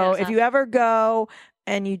 100%. So Yeah, if you ever go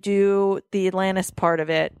and you do the Atlantis part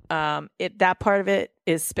of it, that part of it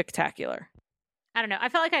is spectacular. I don't know. I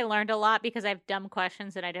felt like I learned a lot because I have dumb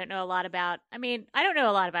questions and I don't know a lot about. I mean, I don't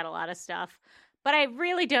know a lot about a lot of stuff, but I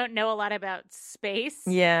really don't know a lot about space.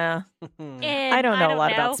 Yeah. And I don't know a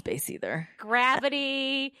lot about space either.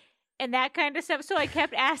 Gravity and that kind of stuff. So I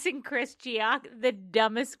kept asking Chris Giac the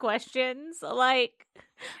dumbest questions, like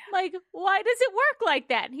why does it work like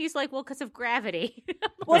that? And he's like, well, because of gravity.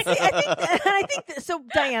 Well, see, I think so,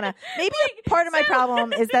 Diana. Maybe part of my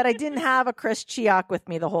problem is that I didn't have a Chris Giac with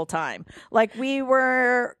me the whole time. Like we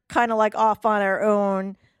were kind of like off on our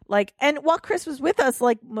own. Like, and while Chris was with us,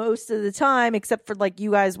 like most of the time, except for like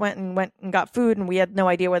you guys went and got food, and we had no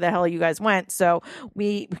idea where the hell you guys went, so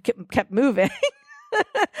we kept moving,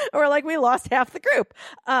 or like we lost half the group.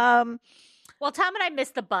 Well, Tom and I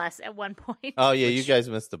missed the bus at one point. Oh yeah, you guys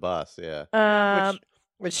missed the bus. Yeah,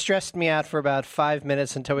 which stressed me out for about 5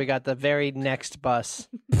 minutes until we got the very next bus.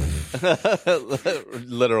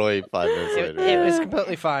 literally 5 minutes later. It was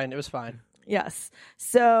completely fine. It was fine. Yes.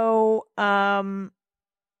 So,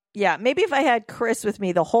 yeah, maybe if I had Chris with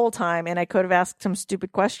me the whole time and I could have asked some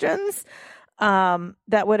stupid questions,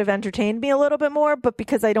 that would have entertained me a little bit more. But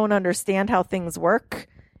because I don't understand how things work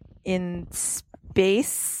in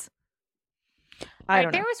space, I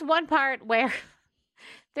don't know. There was one part where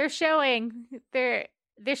they're showing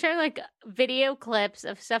like video clips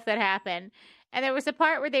of stuff that happened. And there was a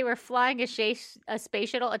part where they were flying a space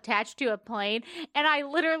shuttle attached to a plane, and I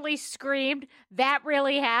literally screamed, "That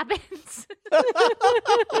really happens!" To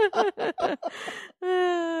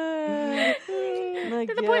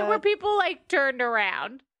the point where people like turned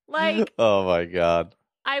around. Like, oh my God,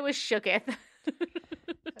 I was shooketh.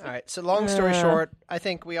 All right. So long story short, I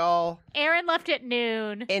think we all, Aaron left at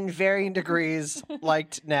noon. in varying degrees,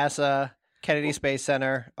 liked NASA, Kennedy Space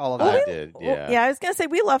Center, all of I that. did. Yeah, Yeah, I was going to say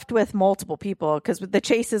we left with multiple people because the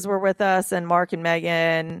Chases were with us and Mark and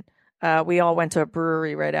Megan. We all went to a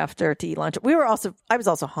brewery right after to eat lunch. I was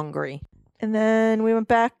also hungry. And then we went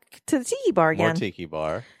back to the Tiki Bar again. More Tiki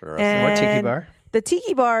Bar for us. And More Tiki Bar. The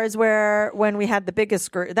Tiki Bar is where when we had the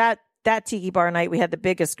biggest group, that Tiki Bar night, we had the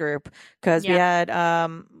biggest group because we had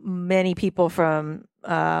many people from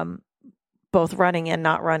both running and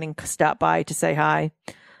not running stop by to say hi.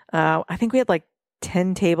 I think we had like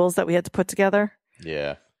 10 tables that we had to put together.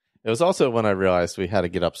 Yeah. It was also when I realized we had to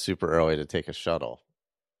get up super early to take a shuttle.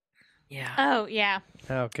 Yeah. Oh, yeah.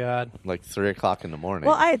 Oh, God. Like 3 o'clock in the morning.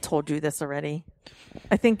 Well, I had told you this already.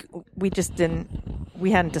 I think we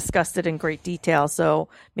hadn't discussed it in great detail, so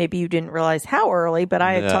maybe you didn't realize how early, but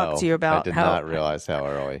I had talked to you about I did not realize how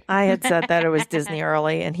early. I had said that it was Disney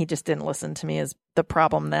early, and he just didn't listen to me as the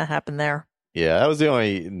problem that happened there. Yeah, that was the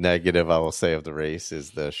only negative I will say of the race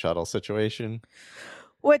is the shuttle situation.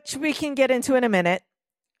 Which we can get into in a minute.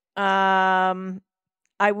 I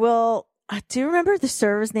will. Do you remember the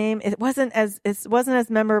server's name? It wasn't as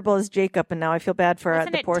memorable as Jacob, and now I feel bad for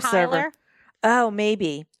Wasn't the it poor Tyler? server. Oh,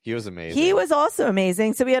 maybe. He was amazing. He was also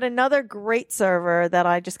amazing. So we had another great server that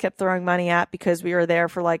I just kept throwing money at because we were there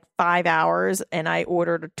for like 5 hours, and I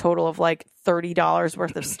ordered a total of like $30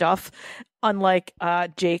 worth of stuff. Unlike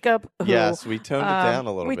Jacob, who, yes, we toned it down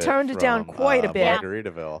a little bit. We toned it down quite a bit.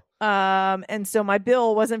 Margaritaville. And so my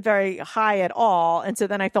bill wasn't very high at all. And so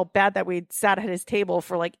then I felt bad that we'd sat at his table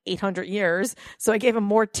for like 800 years. So I gave him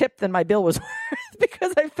more tip than my bill was worth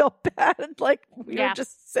because I felt bad. Like we were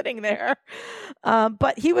just sitting there.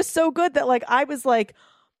 But he was so good that like, I was like,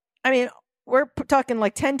 I mean, we're talking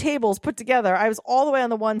like 10 tables put together. I was all the way on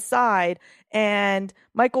the one side and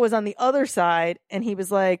Michael was on the other side. And he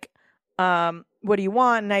was like, what do you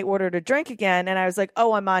want? And I ordered a drink again. And I was like,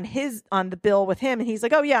 oh, I'm on the bill with him. And he's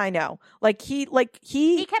like, oh yeah, I know. Like he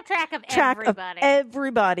kept track of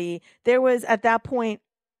everybody. There was at that point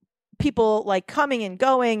people like coming and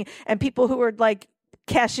going and people who were like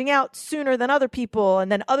cashing out sooner than other people.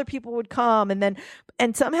 And then other people would come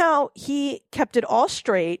and somehow he kept it all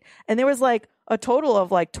straight. And there was like a total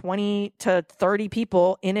of like 20 to 30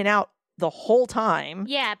 people in and out the whole time.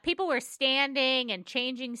 Yeah, people were standing and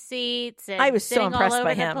changing seats and I was so impressed all over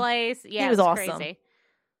by him. The place. Yeah, he was awesome. Crazy.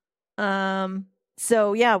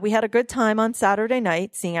 So yeah, we had a good time on Saturday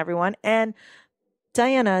night seeing everyone. And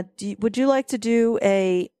Diana, would you like to do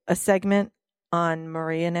a segment on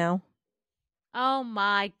Maria now? Oh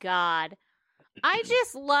my God. I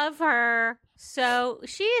just love her. So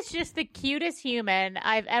she is just the cutest human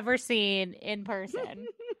I've ever seen in person.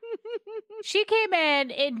 She came in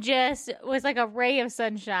and just was like a ray of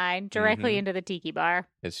sunshine directly into the Tiki Bar.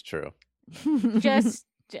 It's true. Just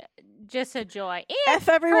a joy. And F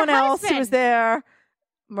everyone else who was there.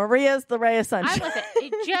 Maria's the ray of sunshine. I'm with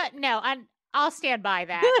it. I'll stand by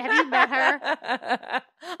that. Have you met her?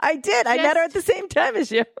 I did. I met her at the same time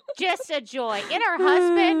as you. Just a joy. And her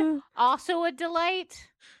husband, also a delight.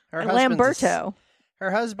 Her Lamberto.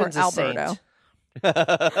 Her husband's or a Alberto. saint.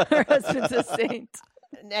 Her husband's a saint.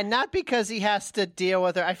 And not because he has to deal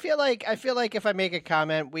with her. I feel like if I make a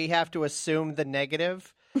comment, we have to assume the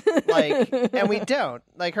negative. And we don't.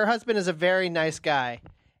 Like, her husband is a very nice guy.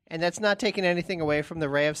 And that's not taking anything away from the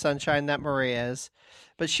ray of sunshine that Maria is.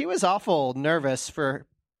 But she was awful nervous for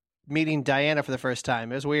meeting Diana for the first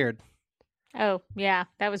time. It was weird. Oh, yeah.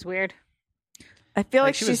 That was weird. I feel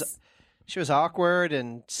like she was awkward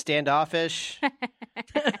and standoffish.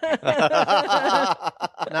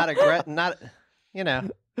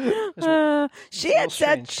 She had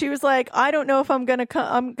said, she was like, I don't know if I'm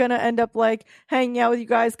gonna end up like hanging out with you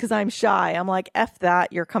guys because I'm shy. I'm like, F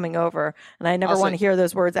that, you're coming over, and I never want to hear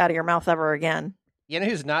those words out of your mouth ever again. You know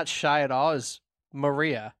who's not shy at all is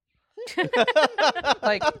Maria.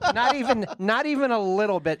 Like, not even a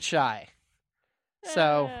little bit shy.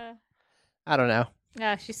 So I don't know.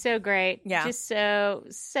 Oh, she's so great. Yeah. Just so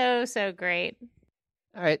great.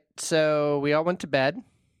 All right, so we all went to bed.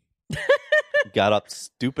 Got up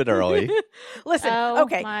stupid early. Listen,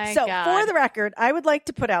 okay, so for the record, I would like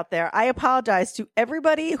to put out there, I apologize to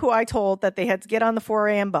everybody who I told that they had to get on the 4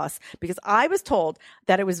 a.m. bus, because I was told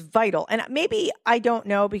that it was vital. And maybe I don't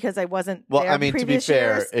know because I wasn't there I mean, to be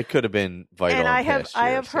fair, years. it could have been vital. And I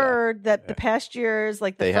have heard that the past years,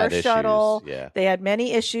 like the they first had shuttle, issues, they had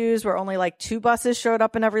many issues where only like 2 buses showed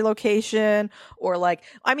up in every location, or like,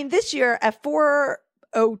 I mean, this year at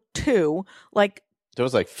 4:02, like, there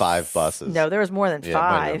was like 5 buses. No, there was more than 5. It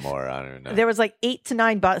might have been more. I don't know. There was like 8 to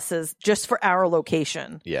 9 buses just for our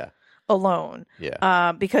location. Yeah. Alone.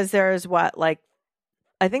 Yeah. Because there's I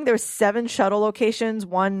think there's 7 shuttle locations,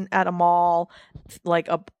 1 at a mall, like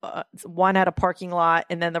 1 at a parking lot,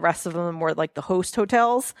 and then the rest of them were like the host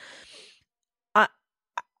hotels. I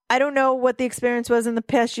don't know what the experience was in the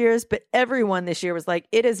past years, but everyone this year was like,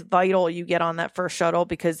 it is vital you get on that first shuttle,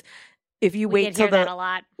 because if you wait till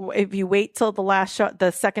the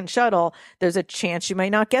second shuttle, there's a chance you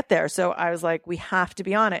might not get there. So I was like, we have to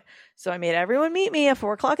be on it. So I made everyone meet me at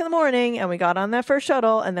 4:00 in the morning, and we got on that first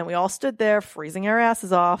shuttle, and then we all stood there freezing our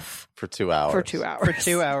asses off for 2 hours. For 2 hours. For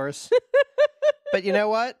 2 hours. But you know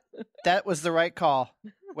what? That was the right call.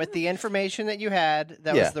 With the information that you had,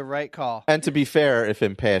 that was the right call. And to be fair, if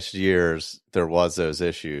in past years there was those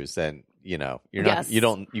issues, then you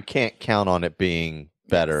can't count on it being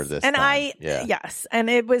better this time. And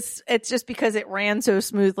it's just because it ran so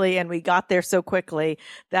smoothly and we got there so quickly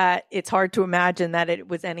that it's hard to imagine that it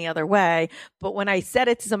was any other way. But when I said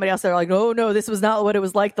it to somebody else, they're like, oh no, this was not what it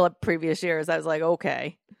was like the previous years. I was like,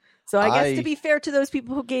 okay. So I guess to be fair to those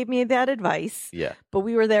people who gave me that advice, but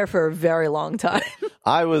we were there for a very long time.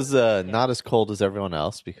 I was not as cold as everyone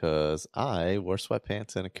else because I wore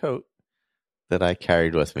sweatpants and a coat that I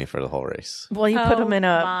carried with me for the whole race. Well, he put him in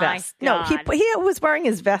a vest. God. No, he was wearing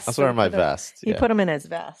his vest. I was wearing my vest. He put him in his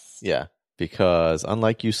vest. Yeah, because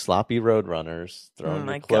unlike you sloppy road runners throwing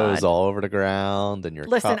your clothes all over the ground and your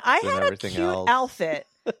cups I and had everything a cute else. outfit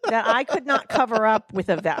that I could not cover up with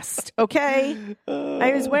a vest. Okay,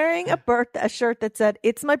 I was wearing a shirt that said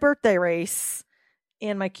 "It's my birthday race,"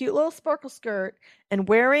 and my cute little sparkle skirt, and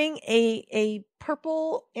wearing a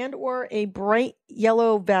purple and or a bright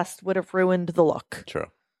yellow vest would have ruined the look. True.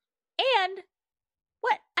 And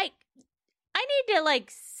what I need to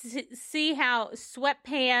see how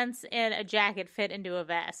sweatpants and a jacket fit into a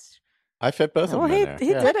vest. I fit both of them in there.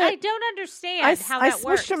 He did it. I don't understand how that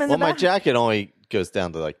works. Him in the my back. jacket only goes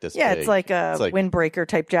down to like this big. It's like a windbreaker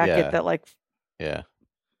type jacket that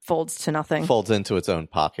folds to nothing. Folds into its own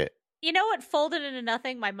pocket. You know what folded into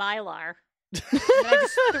nothing? My Mylar. And I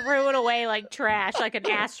just threw it away like trash, like an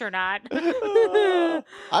astronaut. I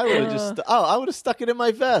would have stuck it in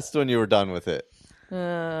my vest when you were done with it. All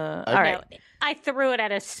right. I threw it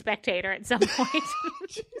at a spectator at some point.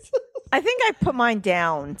 I think I put mine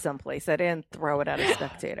down someplace. I didn't throw it at a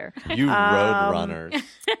spectator. You road runners.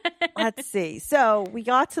 Let's see. So we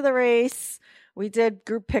got to the race. We did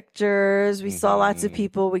group pictures. We saw lots of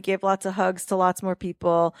people. We gave lots of hugs to lots more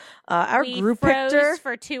people. We group froze picture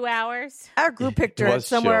for 2 hours. Our group picture had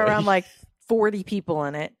somewhere around like 40 people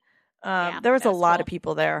in it. There was a lot of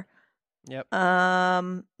people there. Yep.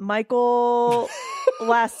 Michael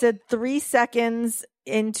lasted 3 seconds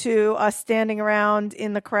into us standing around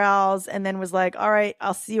in the crowds and then was like, all right,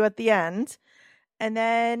 I'll see you at the end. And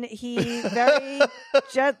then he very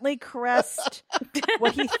gently caressed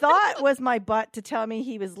what he thought was my butt to tell me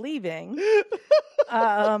he was leaving.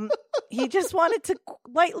 he just wanted to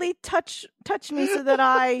lightly touch me so that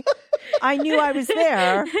I knew I was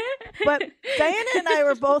there. But Diana and I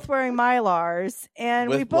were both wearing Mylars, and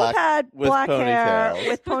we both had black hair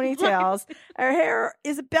with ponytails. Our hair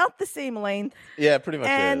is about the same length. Yeah, pretty much.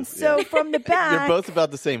 And so from the back, you're both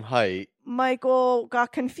about the same height. Michael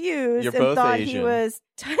got confused You're and both thought Asian.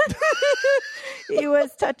 he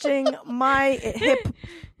was touching my hip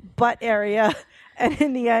butt area, and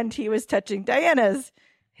in the end, he was touching Diana's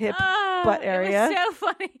hip butt area. It was so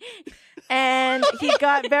funny. And he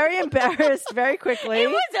got very embarrassed very quickly. It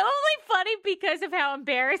was only funny because of how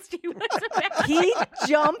embarrassed he was about He it.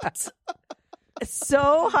 jumped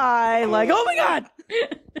so high, like, oh my God.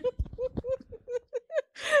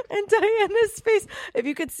 And Diana's face, if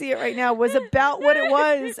you could see it right now, was about what it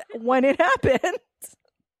was when it happened.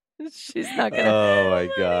 She's not gonna. Oh my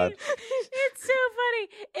God! It's so funny.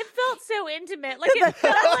 It felt so intimate. Like it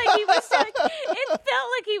felt like he was. It felt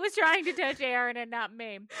like he was trying to touch Aaron and not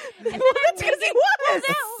me. And Well, that's because he was.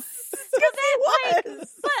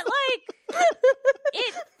 But like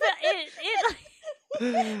it.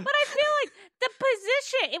 But I feel like the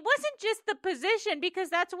position, it wasn't just the position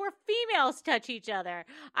because that's where females touch each other.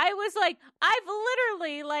 I was like, I've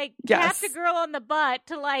literally like tapped a girl on the butt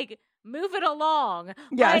to like move it along.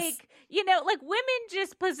 Yes. Like, you know, like women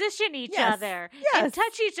just position each other and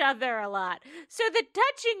touch each other a lot. So the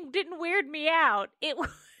touching didn't weird me out. It was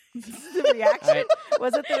the reaction.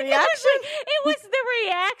 Was it the reaction? It was the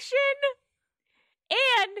reaction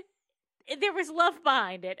and there was love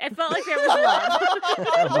behind it. I felt like there was love.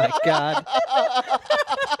 Oh my God.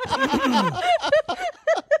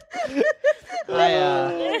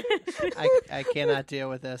 I cannot deal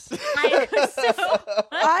with this.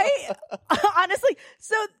 I honestly,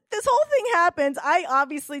 so this whole thing happens. I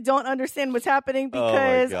obviously don't understand what's happening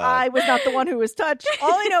because I was not the one who was touched.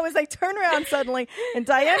 All I know is I turn around suddenly and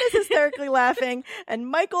Diana's hysterically laughing and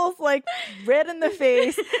Michael's like red in the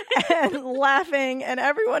face and laughing and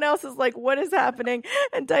everyone else is like, what is happening?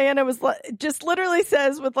 And Diana was just literally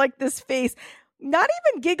says with like this face, not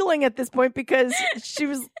even giggling at this point because she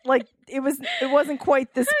was like, it wasn't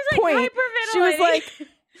quite this point. Like she was like,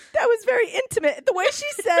 that was very intimate. The way she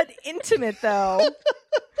said intimate, though,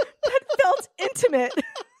 that felt intimate.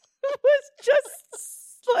 It was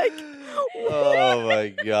just like, oh my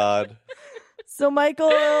God. So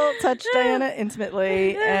Michael touched Diana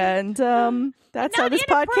intimately, and that's how this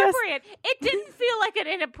podcast. It didn't feel like an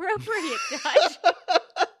inappropriate touch.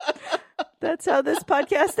 That's how this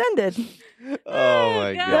podcast ended. Oh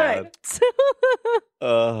my God.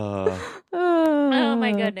 Oh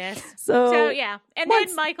my goodness. So yeah. And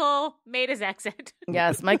then Michael made his exit.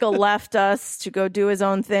 Yes, Michael left us to go do his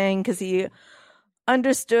own thing because he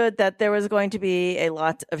understood that there was going to be a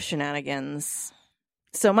lot of shenanigans.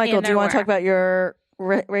 So Michael, do you want to talk about your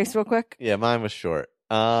race real quick? Yeah, mine was short.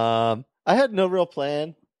 I had no real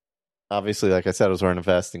plan. Obviously, like I said, I was wearing a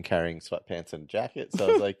vest and carrying sweatpants and a jacket. So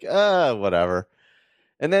I was like, whatever.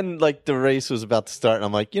 And then like the race was about to start. And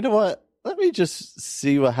I'm like, you know what? Let me just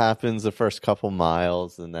see what happens the first couple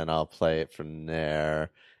miles. And then I'll play it from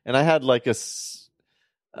there. And I had like I was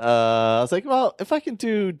like, well, if I can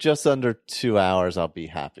do just under 2 hours, I'll be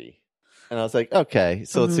happy. And I was like, okay,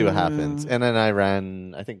 so let's see what happens. And then I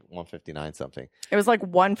ran, I think 159 something. It was like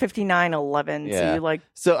 1:59:11. Yeah. So you like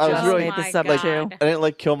so I was just really made the sub God. two. I didn't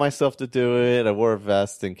like kill myself to do it. I wore a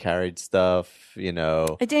vest and carried stuff, you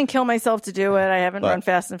know. I didn't kill myself to do it. I haven't run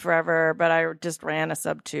fast in forever, but I just ran a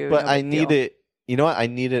sub 2. But I needed, you know what? I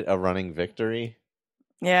needed a running victory.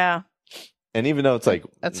 Yeah. And even though it's like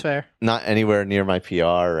That's fair. not anywhere near my PR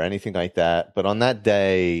or anything like that, but on that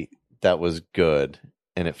day, that was good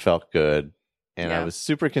and it felt good. And I was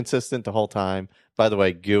super consistent the whole time. By the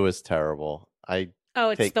way, goo is terrible.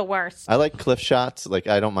 It's the worst. I like Cliff Shots. Like,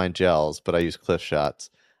 I don't mind gels, but I use Cliff Shots.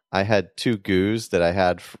 I had 2 goos that I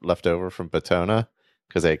had left over from Batona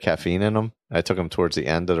because they had caffeine in them. I took them towards the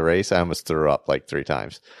end of the race. I almost threw up like 3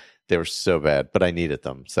 times. They were so bad, but I needed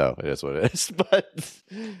them. So it is what it is.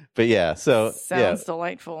 But yeah, so sounds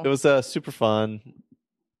delightful. It was super fun.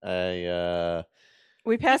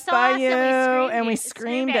 We passed by you and we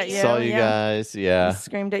screamed at you. Saw you guys, yeah. We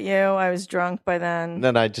screamed at you. I was drunk by then. And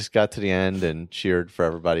then I just got to the end and cheered for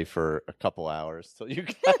everybody for a couple hours till you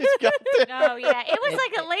guys got there. Oh yeah, it was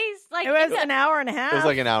like at least like it was an hour and a half. It was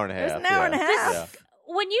like an hour and a half. It was an hour and a half. Yeah.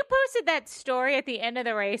 When you posted that story at the end of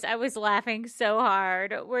the race, I was laughing so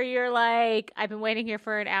hard. Where you're like, "I've been waiting here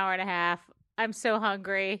for an hour and a half. I'm so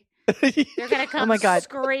hungry." You're gonna come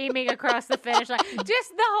screaming across the finish line.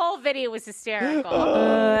 Just the whole video was hysterical.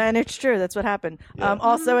 And it's true. That's what happened. Yeah.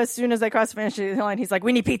 Also, as soon as I crossed the finish line, he's like,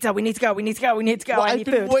 "We need pizza. We need to go. We need to go. We need to go. Well, I need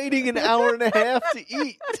I've been food." waiting an hour and a half to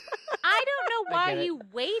eat. why get it. you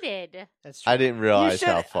waited. That's true. I didn't realize You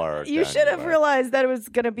how should- far. You down should have were. realized that it was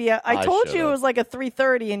going to be. I told you should've. it was like a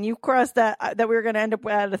 3:30, and you crossed that we were going to end up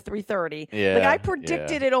at a 3:30. Yeah, like I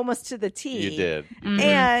predicted it almost to the T. You did.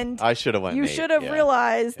 And I should have went. you Nate, should have yeah.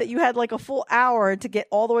 realized that you had like a full hour to get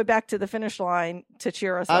all the way back to the finish line to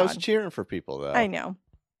cheer us I on. was cheering for people though. I know.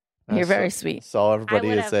 I You're very saw- sweet. Saw everybody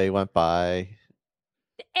would've- as they went by.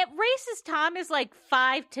 At races, Tom is like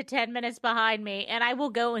 5 to 10 minutes behind me, and I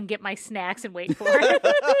will go and get my snacks and wait for it.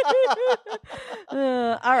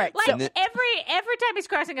 All right. Like so, every time he's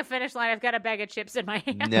crossing a finish line, I've got a bag of chips in my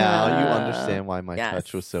hand. Now you understand why my yes.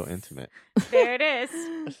 touch was so intimate. There it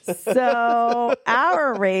is. so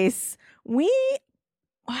our race, we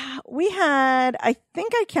had, I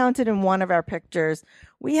think I counted in one of our pictures,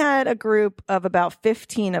 we had a group of about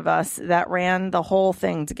 15 of us that ran the whole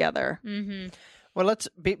thing together. Mm-hmm. Well, let's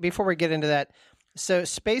before we get into that. So,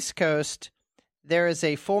 Space Coast, there is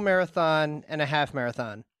a full marathon and a half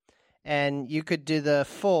marathon, and you could do the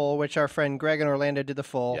full, which our friend Greg and Orlando did the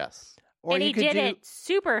full. Yes. Or And you he could did do it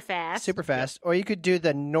super fast. super fast, or you could do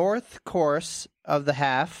the north course of the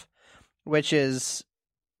half, which is,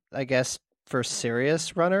 I guess, for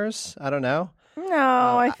serious runners. I don't know.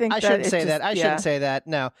 No, I think I that shouldn't it say just- that. I yeah. shouldn't say that.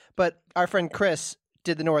 No, but our friend Chris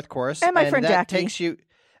did the north course, And my friend that Jackie. takes you.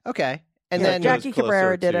 Okay, and Yeah, then Jackie It was closer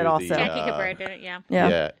Cabrera did to it the, also. Jackie Cabrera did it, yeah.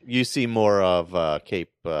 Yeah. You see more of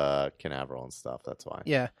Cape Canaveral and stuff. That's why.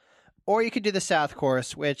 yeah, or you could do the south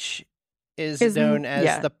course, which is Is- known as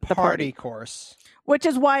yeah, the the party party. course. Which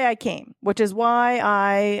is why I came. Which is why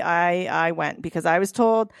I went, because I was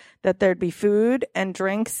told that there'd be food and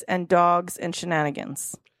drinks and dogs and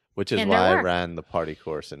shenanigans. Which is And why there I were. ran the party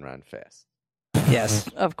course and ran fast. Yes.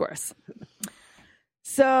 Of course.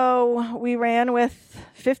 So we ran with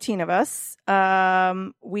 15 of us.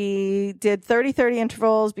 We did 30-30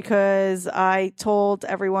 intervals because I told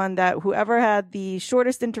everyone that whoever had the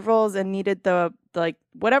shortest intervals and needed the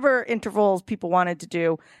whatever intervals people wanted to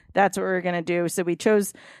do, that's what we were going to do. So we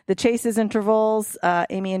chose the Chase's intervals,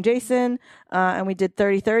 Amy and Jason, and we did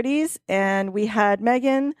 30-30s. And we had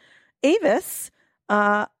Megan Avis,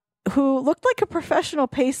 who looked like a professional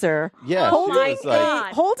pacer. Yeah, Oh she my was like,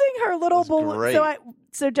 God. Holding her little was balloon. great.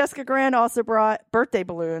 So Jessica Grand also brought birthday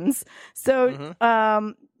balloons. So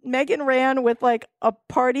Mhm. Megan ran with like a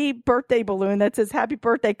party birthday balloon that says "Happy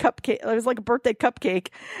Birthday Cupcake." It was like a birthday cupcake,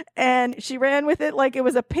 and she ran with it like it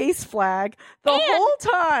was a pace flag the And whole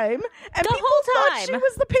time. And the people whole thought she time.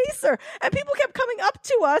 was the pacer, and people kept coming up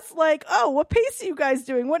to us like, "Oh, what pace are you guys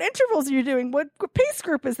doing? What intervals are you doing? What pace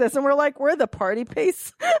group is this?" And we're like, "We're the party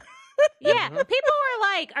pace." Yeah, people were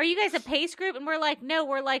like, "Are you guys a pace group?" And we're like, "No,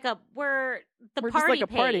 we're the We're just party like a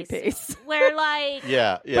party pace. We're like,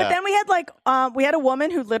 yeah. But then we had we had a woman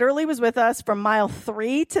who literally was with us from mile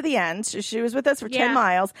 3 to the end. She was with us for 10 Yeah.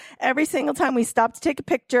 miles. Every single time we stopped to take a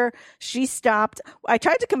picture, she stopped. I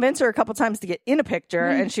tried to convince her a couple times to get in a picture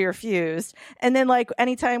and she refused. And then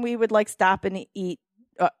anytime we would stop and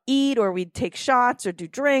eat or we'd take shots or do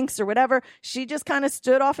drinks or whatever, she just kind of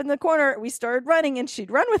stood off in the corner. We started running and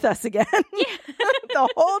she'd run with us again the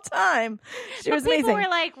whole time. She was people amazing. were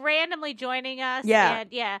like randomly joining us.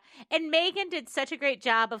 Yeah. And Megan did such a great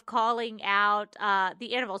job of calling out the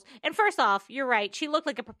intervals. And first off, you're right. She looked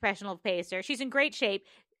like a professional pacer. She's in great shape.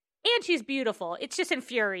 And she's beautiful. It's just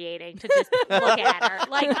infuriating to just look at her.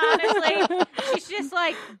 Honestly, she's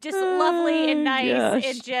just lovely and nice Gosh.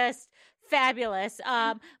 and just fabulous.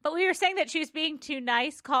 But we were saying that she was being too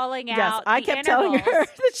nice, calling Yes, out. I the kept telling her intervals.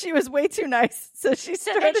 that she was way too nice. So she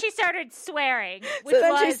So started. then she started swearing. Which So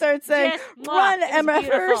then she was started saying, just, mwah, "Run, it was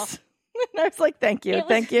beautiful. MFers." And I was like, "Thank you, It was-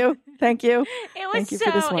 thank you, thank you." It was Thank you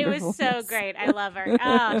for this so. It was so wonderfulness. great. I love her.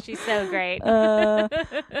 Oh, she's so great.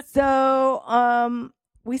 So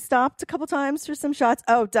we stopped a couple times for some shots.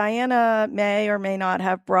 Oh, Diana may or may not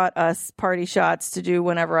have brought us party shots to do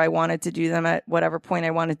whenever I wanted to do them at whatever point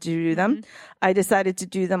I wanted to do them. I decided to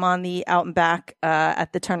do them on the out and back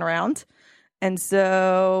at the turnaround. And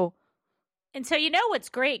so And so you know what's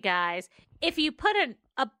great, guys? If you put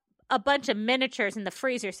a bunch of miniatures in the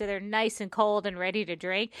freezer so they're nice and cold and ready to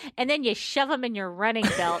drink, and then you shove them in your running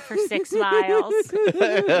belt for 6 miles,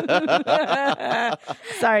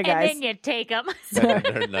 sorry, and guys. then you take them.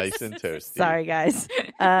 They're nice and toasty. Sorry, guys.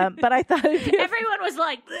 But I thought it'd be Everyone was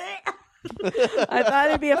like, "Bleh." I thought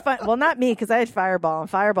it'd be a fun. Well, not me because I had Fireball, and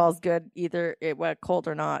Fireball's good either it went cold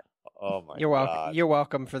or not. Oh my You're welcome. God. You're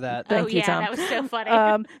welcome for that. Thank oh, you, yeah, Tom. that was so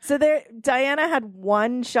funny. So there, Diana had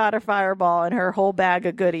one shot of Fireball in her whole bag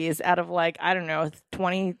of goodies out of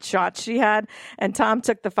 20 shots she had, and Tom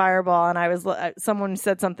took the Fireball, and I was someone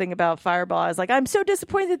said something about Fireball. I was like, I'm so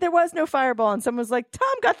disappointed there was no Fireball, and someone was like,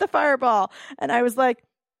 Tom got the Fireball, and I was like,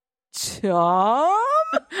 Tom?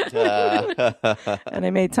 And I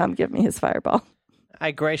made Tom give me his fireball.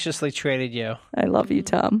 I graciously traded you. I love you,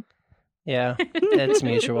 Tom. Yeah, it's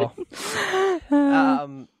mutual.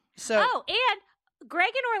 And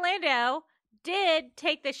Greg and Orlando did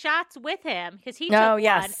take the shots with him because he took one.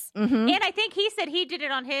 Yes. Mm-hmm. And I think he said he did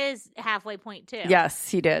it on his halfway point too. Yes,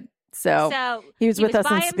 he did. So he was with us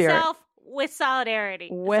by in spirit. Himself with solidarity.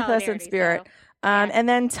 With us in spirit. So, And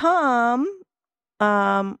then Tom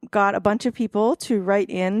got a bunch of people to write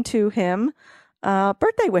in to him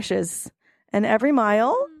birthday wishes. And every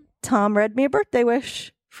mile, Tom read me a birthday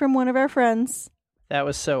wish from one of our friends. That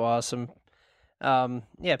was so awesome.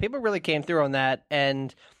 People really came through on that.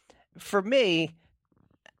 And for me,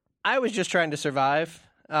 I was just trying to survive.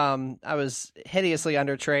 I was hideously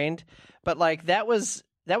undertrained, but like that was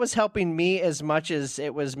helping me as much as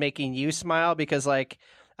it was making you smile, because like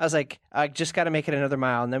I was like, I just got to make it another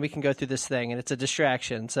mile and then we can go through this thing, and it's a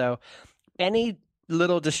distraction. So any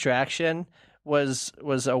little distraction was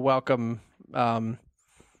a welcome.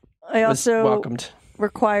 I also welcomed.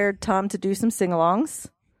 Required Tom to do some sing-alongs.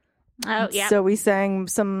 Oh yeah. So we sang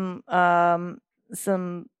some Let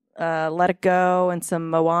It Go and some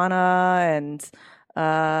Moana and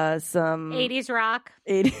some 80s rock.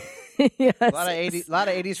 80, A yes. lot of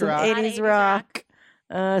 80s Some rock. 80s rock.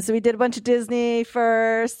 So we did a bunch of Disney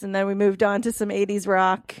first, and then we moved on to some 80s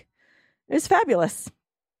rock. It was fabulous.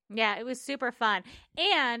 Yeah, it was super fun.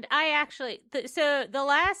 And I actually, so the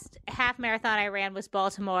last half marathon I ran was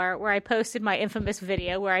Baltimore, where I posted my infamous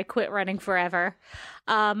video where I quit running forever.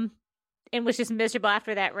 And was just miserable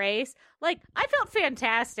after that race. Like, I felt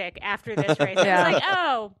fantastic after this race. Yeah. I was like,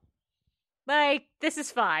 oh, like, this is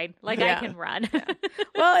fine. Like, Yeah. I can run.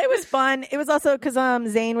 Well, it was fun. It was also because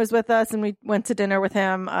Zane was with us, and we went to dinner with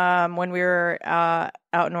him when we were out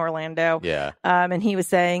in Orlando. Yeah. And he was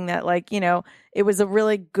saying that, like, it was a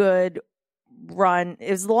really good run.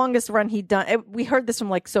 It was the longest run he'd done. We heard this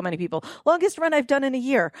from like so many people. Longest run I've done in a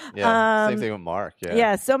year. Yeah. Same thing with Mark. Yeah.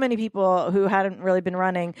 Yeah, so many people who hadn't really been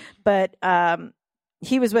running, but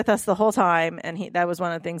he was with us the whole time, and that was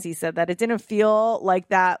one of the things he said, that it didn't feel like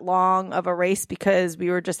that long of a race because we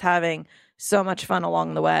were just having so much fun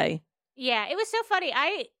along the way. Yeah, it was so funny.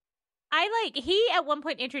 He at one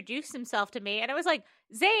point introduced himself to me, and I was like,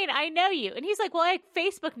 Zane, I know you. And he's like, well, I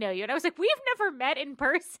Facebook know you. And I was like, we've never met in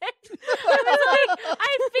person. I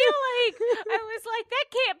was like, that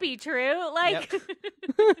can't be true. Like, Yep.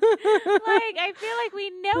 like, I feel like we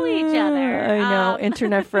know each other. I know.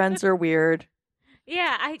 Internet friends are weird.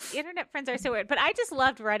 Yeah, internet friends are so weird. But I just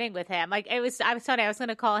loved running with him. Like, I was funny. I was going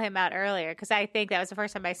to call him out earlier because I think that was the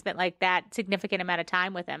first time I spent like that significant amount of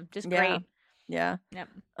time with him. Just great. Yeah. Yep.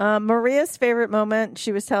 Maria's favorite moment,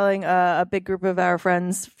 she was telling a big group of our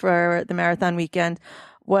friends for the marathon weekend,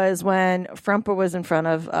 was when Frumpa was in front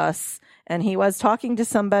of us and he was talking to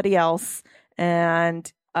somebody else, and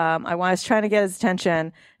I was trying to get his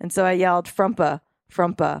attention, and so I yelled, Frumpa,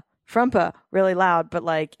 Frumpa, Frumpa, really loud, but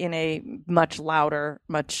like in a much louder,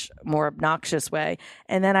 much more obnoxious way.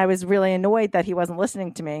 And then I was really annoyed that he wasn't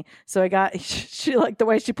listening to me. So I got, she like the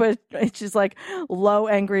way she put it, she's like low,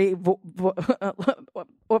 angry,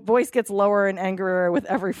 voice gets lower and angrier with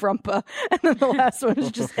every Frumpa. And then the last one is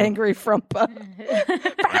just angry Frumpa.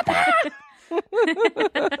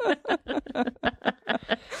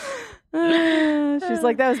 She's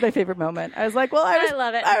like, that was my favorite moment. I was like, well, I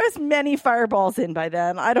love it. I was many fireballs in by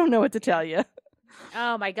then. I don't know what to tell you.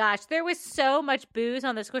 Oh my gosh, there was so much booze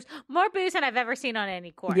on this course. More booze than I've ever seen on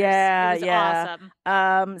any course. Yeah, it was yeah.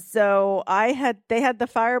 awesome. So they had the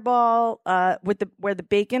fireball where the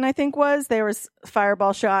bacon I think was. There was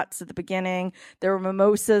fireball shots at the beginning. There were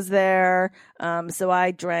mimosas there. So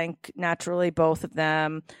I drank naturally both of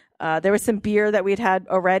them. There was some beer that we'd had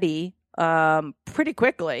already pretty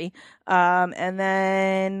quickly. And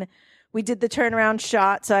then we did the turnaround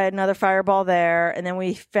shot. So I had another fireball there. And then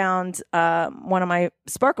we found one of my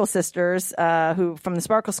Sparkle sisters who from the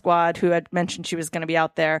Sparkle Squad who had mentioned she was going to be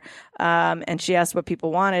out there. And she asked what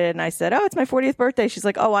people wanted. And I said, oh, it's my 40th birthday. She's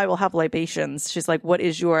like, oh, I will have libations. She's like, what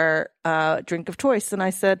is your drink of choice? And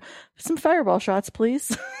I said, some fireball shots,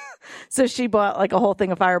 please. So she bought like a whole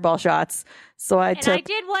thing of fireball shots. So I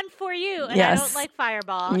did one for you, and Yes. I don't like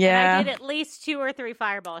fireball. Yeah. And I did at least 2 or 3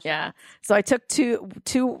 fireball shots. Yeah. So I took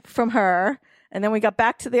two from her, and then we got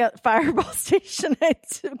back to the fireball station. I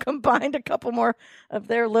combined a couple more of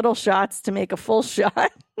their little shots to make a full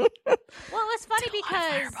shot. Well, it was funny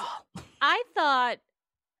because I thought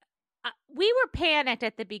we were panicked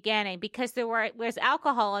at the beginning because there was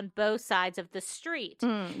alcohol on both sides of the street.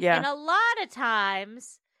 Yeah. And a lot of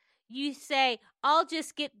times you say, I'll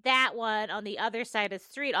just get that one on the other side of the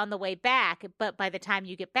street on the way back. But by the time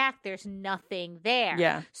you get back, there's nothing there.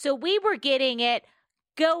 Yeah. So we were getting it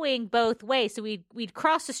going both ways. So we'd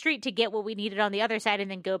cross the street to get what we needed on the other side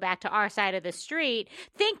and then go back to our side of the street,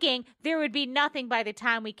 thinking there would be nothing by the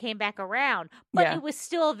time we came back around. But Yeah. it was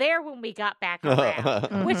still there when we got back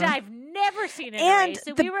around, which I've never seen in a And race.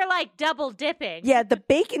 So the- we were like double dipping. Yeah, the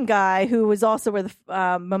bacon guy who was also where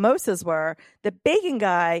the mimosas were, the bacon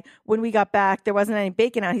guy, when we got back, there wasn't any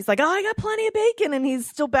bacon out. He's like, oh, I got plenty of bacon. And he's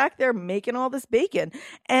still back there making all this bacon.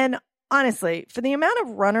 And honestly, for the amount of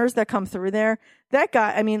runners that come through there, that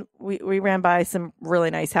guy, I mean, we ran by some really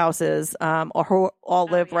nice houses, who all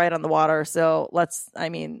live right on the water. So they're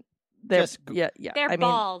They're I mean,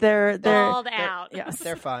 bald. they're Bald out. Yes.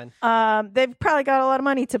 They're fine. They've probably got a lot of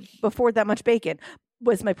money to afford that much bacon,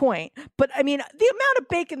 was my point. But I mean, the amount of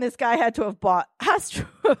bacon this guy had to have bought has to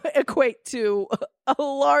equate to a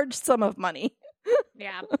large sum of money.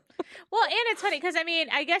 Yeah. Well, and it's funny because, I mean,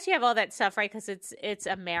 I guess you have all that stuff, right? Because it's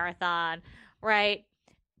a marathon, right?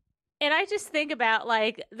 And I just think about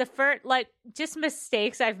just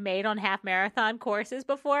mistakes I've made on half marathon courses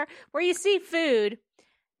before, where you see food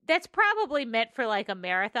that's probably meant for like a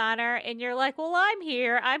marathoner, and you're like, well, I'm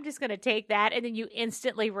here, I'm just going to take that, and then you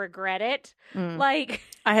instantly regret it. Like,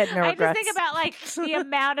 I had no I regrets. just think about like the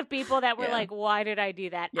amount of people that were Yeah. like, why did I do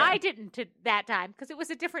that? Yeah. I didn't that time because it was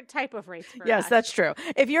a different type of race for Yes, us. that's true.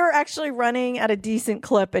 If you're actually running at a decent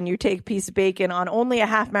clip and you take a piece of bacon on only a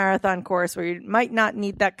half marathon course where you might not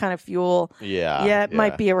need that kind of fuel, it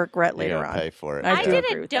might be a regret You're later gonna on. pay for it. I do did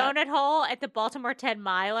agree a with that. donut hole at the Baltimore 10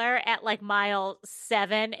 miler at like mile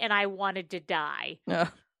 7, and I wanted to die. Ugh.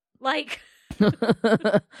 Like,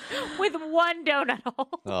 with one donut hole.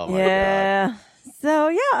 Oh my Yeah. So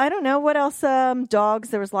yeah, I don't know what else. Dogs.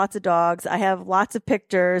 There was lots of dogs. I have lots of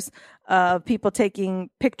pictures of people taking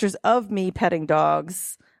pictures of me petting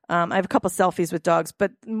dogs. I have a couple selfies with dogs,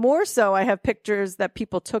 but more so, I have pictures that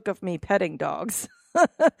people took of me petting dogs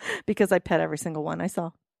because I pet every single one I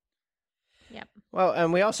saw. Well,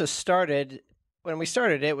 and we also started. When we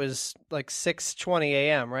started, it was like 6:20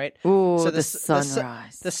 a.m. Right? Ooh, So the sun-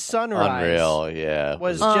 sunrise. The sunrise Unreal, yeah.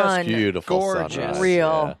 was Un- just beautiful gorgeous. sunrise,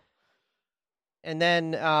 Real. yeah. And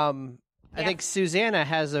then I think Susanna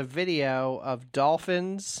has a video of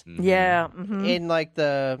dolphins Mhm. Yeah. Mhm. in like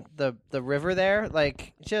the river there,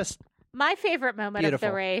 like just My favorite moment of Beautiful.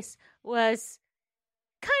 the race was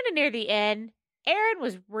kind of near the end. Aaron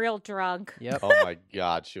was real drunk. yep. Oh my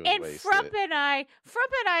God, she was And wasted. Frump and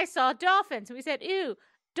I saw dolphins. And we said, ooh,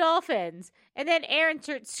 dolphins. And then Aaron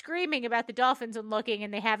starts screaming about the dolphins and looking,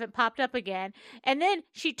 and they haven't popped up again. And then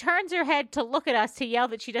she turns her head to look at us to yell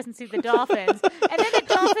that she doesn't see the dolphins. And then the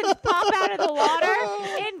dolphins pop out of the water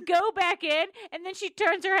and go back in. And then she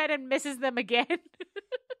turns her head and misses them again.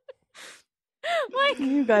 Like,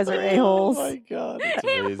 You guys are a-holes. Oh my God, it's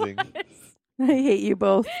It amazing. I hate you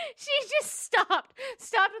both. she just stopped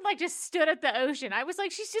and like just stood at the ocean. I was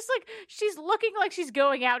like, she's looking like she's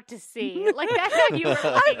going out to sea. Like that's how you were looking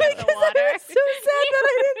at the water. I was so sad that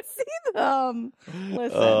I didn't see them.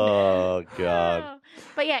 Listen. Oh God.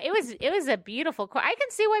 But yeah, it was a beautiful course. I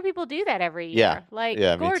can see why people do that every year. Yeah. Like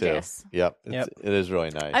Yeah, gorgeous. me too. Yep. Yep. It is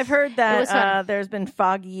really nice. I've heard It that was fun. there's been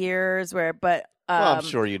foggy years but Well, I'm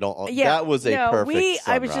sure you don't. yeah, that was a no, perfect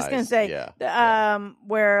I was just gonna say, yeah.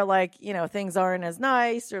 where like things aren't as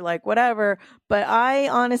nice or like whatever. But I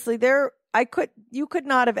honestly, you could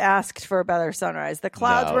not have asked for a better sunrise. The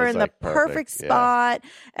clouds No, were it's in like the perfect perfect, yeah. spot.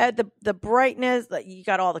 At the brightness, like you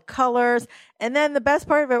got all the colors, and then the best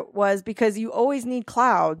part of it was because you always need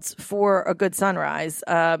clouds for a good sunrise.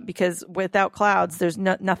 Because without clouds, there's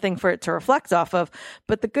nothing for it to reflect off of.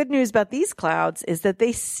 But the good news about these clouds is that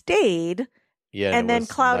they stayed. Yeah, and it then was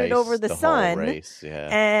clouded nice over the whole sun, race, yeah.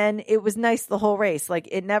 and it was nice the whole race. Like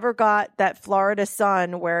it never got that Florida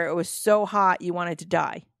sun where it was so hot you wanted to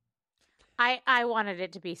die. I wanted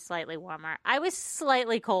it to be slightly warmer. I was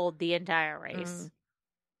slightly cold the entire race.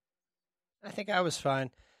 I think I was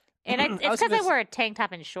fine. And it's was because I gonna wore a tank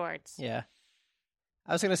top and shorts. Yeah.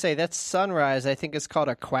 I was gonna say that sunrise. I think is called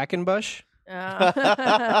a quackenbush. Oh,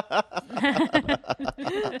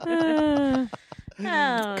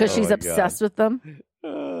 Because she's my obsessed with them.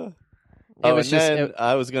 Oh, was and just- then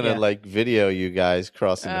I was gonna yeah. like video you guys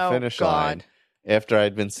crossing the Oh, finish God. line after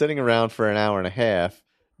I'd been sitting around for an hour and a half.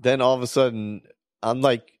 Then all of a sudden, I'm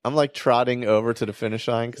like trotting over to the finish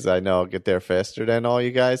line because I know I'll get there faster than all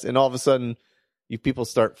you guys. And all of a sudden, you people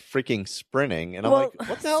start freaking sprinting, and I'm like,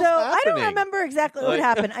 "What the hell's so happening?" I don't remember exactly what Like-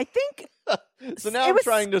 happened. I think So now It I'm was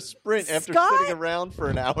trying to sprint after Scott- sitting around for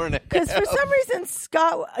an hour and a half. because for some reason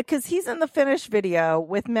Scott, because he's in the finish video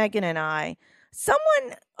with Megan and I,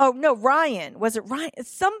 someone Oh no, Ryan. Was it Ryan?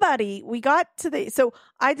 Somebody. We got to so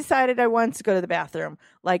I decided I wanted to go to the bathroom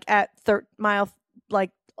like at mile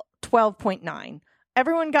like 12.9.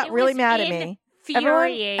 Everyone got It really was mad at me.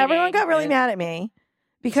 infuriating. Everyone got really mad at me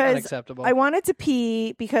because Unacceptable. I wanted to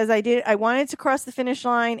pee because I wanted to cross the finish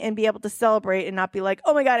line and be able to celebrate and not be like,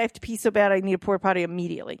 oh my God, I have to pee so bad. I need a porta potty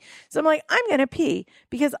immediately. So I'm like, I'm going to pee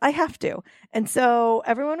because I have to. And so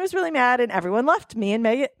everyone was really mad and everyone left me and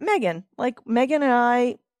Megan. Like Megan and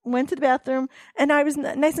I went to the bathroom and I was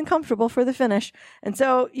nice and comfortable for the finish. And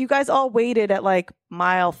so you guys all waited at like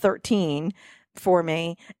mile 13 for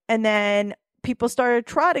me. And then people started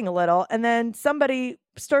trotting a little and then somebody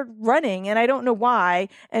started running and I don't know why.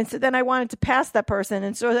 And so then I wanted to pass that person.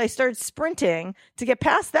 And so I started sprinting to get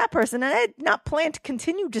past that person. And I had not planned to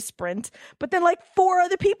continue to sprint, but then like 4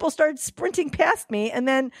 other people started sprinting past me. And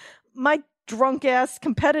then my drunk ass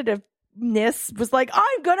competitiveness was like,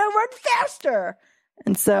 I'm going to run faster.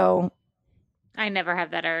 And so I never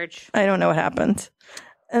have that urge. I don't know what happened.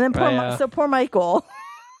 And then poor Michael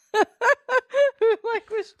who like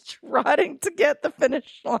was trotting to get the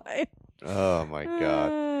finish line. Oh my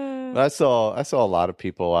God! I saw a lot of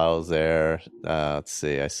people while I was there. Let's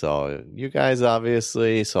see, I saw you guys.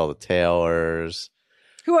 Obviously, saw the Taylors,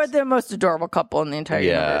 who are the most adorable couple in the entire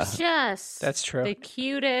universe. Just That's true. the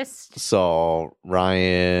cutest. Saw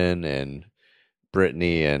Ryan and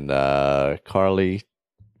Brittany and Carly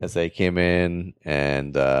as they came in,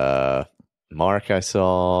 and Mark. I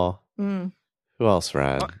saw. Who else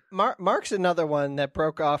ran? Mark's another one that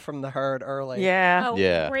broke off from the herd early. Yeah. Oh,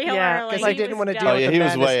 Yeah. real Yeah, early. 'cause I didn't want to done. deal Oh with yeah, the he was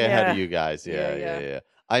madness. way ahead Yeah. of you guys. Yeah, Yeah.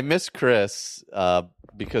 I missed Chris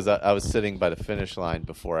because I was sitting by the finish line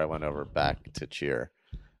before I went over back to cheer,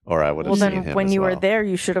 or I would have Well, seen then him. when as you were well. there,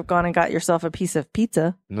 you should have gone and got yourself a piece of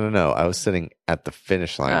pizza. No, I was sitting at the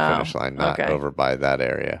finish line, not okay. over by that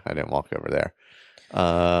area. I didn't walk over there.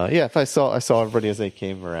 If I saw everybody as they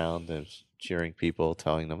came around and cheering people,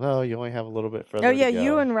 telling them, "Oh, you only have a little bit further." Oh yeah, to go.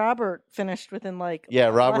 you and Robert finished within like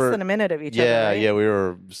Robert, less than a minute of each other. Yeah, Right? yeah, we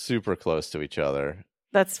were super close to each other.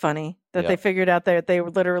 That's funny that Yeah. they figured out that they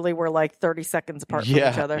literally were like 30 seconds apart from each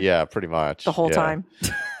other. Yeah, pretty much The whole Yeah. time.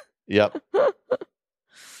 Yep.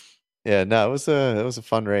 Yeah, no, it was a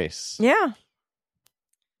fun race. Yeah.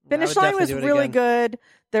 I Finish would line definitely was do it really again. good.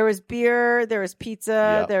 There was beer, there was pizza,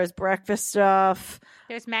 Yep. there was breakfast stuff.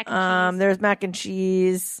 There's mac and cheese. There was mac and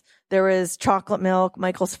cheese. There was chocolate milk,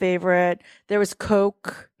 Michael's favorite. There was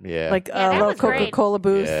Coke, Yeah, like Yeah, a that little was great. Coca-Cola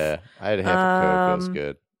booth. yeah. I had a half a Coke. It was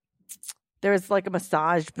good. There was like a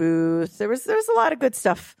massage booth. There was a lot of good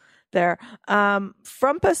stuff there.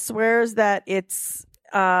 Frumpa swears that it's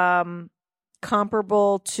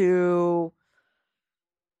comparable to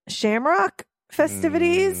Shamrock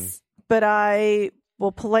festivities, but I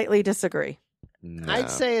will politely disagree. No. I'd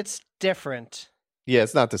say it's different. Yeah,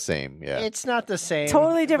 it's not the same. Yeah, It's not the same.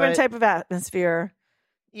 Totally different but- type of atmosphere.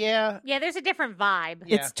 Yeah. Yeah, there's a different vibe.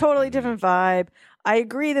 Yeah. It's totally different vibe. I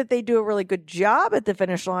agree that they do a really good job at the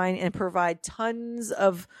finish line and provide tons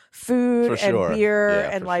of food For sure. and beer Yeah,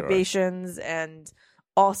 and for sure. libations and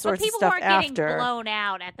all But sorts of people stuff weren't getting after. blown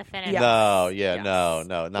out at the finish. Yeah. No, yeah, Yes. no,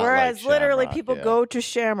 not Whereas like literally Shamrock, people yeah. go to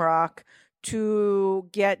Shamrock to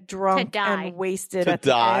get drunk die. and wasted To at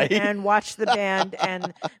the die. end and watch the band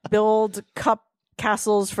and build cup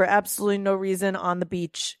castles for absolutely no reason on the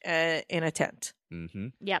beach in a tent. Mm-hmm.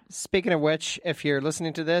 Yep. Speaking of which, if you're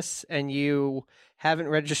listening to this and you haven't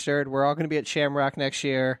registered, we're all going to be at Shamrock next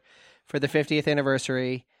year for the 50th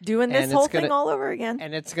anniversary. Doing And this it's whole gonna- thing all over again.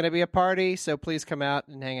 And it's going to be a party, so please come out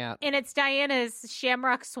and hang out. And it's Diana's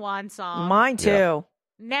Shamrock Swan song. Mine too. Yeah.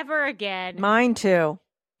 Never again. Mine too.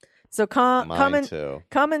 So come Mine too.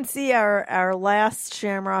 come and see our last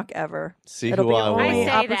Shamrock ever. See It'll who be I our will. only I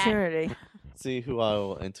say that. opportunity. See who I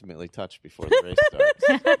will intimately touch before the race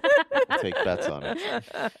starts. Take bets on it.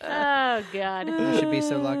 Oh, God. You should be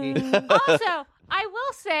so lucky. Also, I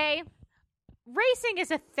will say, racing is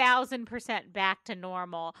 1,000% back to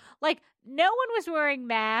normal. Like, no one was wearing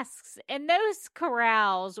masks, and those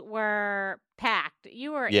corrals were packed.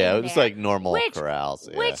 You were Yeah, in it was there, like normal Which- corrals.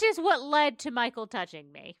 Yeah. which is what led to Michael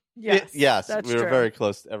touching me. Yes, yes, that's we were true. very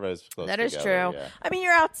close. Everybody was close. That is together, true. I mean,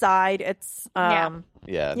 you're outside. It's Yeah.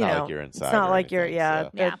 Yeah, you not know, like you're inside. it's not or like you're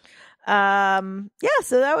anything, so. Yeah.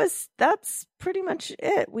 So that's pretty much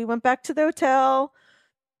it. We went back to the hotel,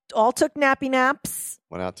 all took nappy naps,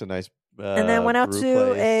 Went out to a nice. and then went out brew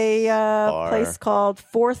to place, a bar, place called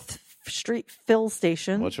 4th Street Fill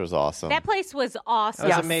Station. which was awesome. That place was awesome. That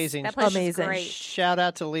was Yes. amazing. That place Amazing. was great. Shout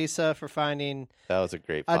out to Lisa for finding That was a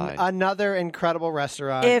great find. another incredible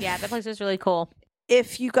restaurant. If Yeah, that place was really cool.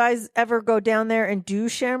 if you guys ever go down there and do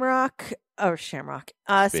Shamrock, Shamrock.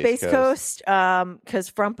 Space Coast,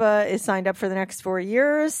 because Frumpa is signed up for the next 4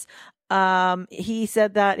 years. He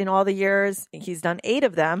said that in all the years, he's done 8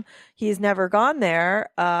 of them, he's never gone there.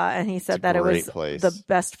 And he said that it was the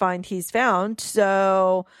best find he's found.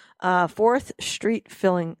 So 4th Street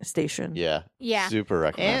Filling Station. Yeah. Super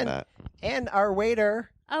recommend that. And our waiter.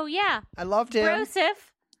 Oh, yeah. I loved him. Broseph.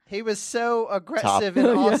 He was so aggressive and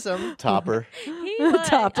awesome. Topper. He was.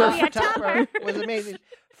 Topper. Oh, yeah, Topper. Was amazing.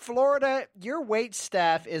 Florida, your wait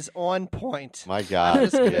staff is on point. My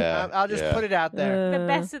God. I'll just put it out there. The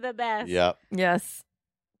best of the best. Yep. Yes.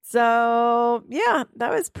 So, yeah,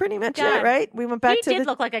 that was pretty much it, right? We went back he to did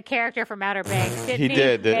look like a character from Outer Banks, didn't he? He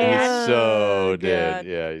did. He Man. so God. did.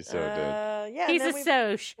 Yeah, he so did. Yeah, He's and a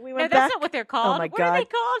then Soch. we No, went that's back- not what they're called. Oh, my What are they God.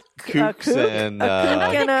 called? Kooks and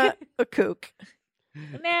a kook.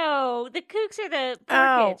 No, the Kooks are the poor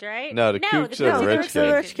Oh. kids, right? No, the Kooks are the rich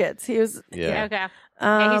the rich kids. He was Yeah. Okay.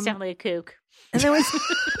 Yeah, he's Um, definitely a kook. and then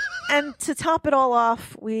and to top it all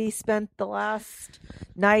off, we spent the last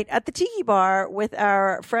night at the Tiki Bar with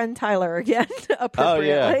our friend Tyler again. Oh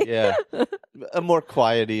Appropriately. yeah. A more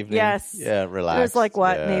quiet evening. Yes. Yeah, relaxed. There was like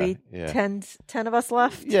what, Yeah, maybe yeah. 10 of us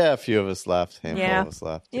left. Yeah, a few of us left. Handful Yeah. of us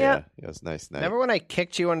left. Yeah. Yeah. It was a nice night. Remember when I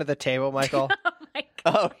kicked you under the table, Michael? Oh my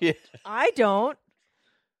God. Oh yeah. I don't.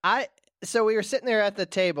 So we were sitting there at the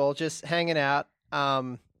table just hanging out,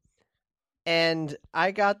 and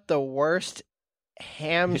I got the worst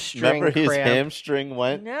hamstring Remember his cramp. hamstring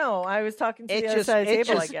went? No, I was talking to It the other just- side of the it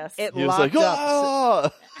table, I just- guess. It He was locked like, up.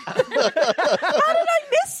 oh! How did I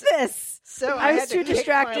miss this? So I was had to too kick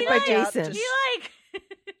distracted my by leg out. Jason. You like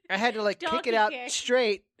I had to kick Donkey it out kick.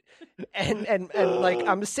 straight, and like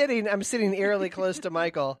I'm sitting eerily close to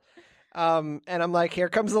Michael, and I'm like, here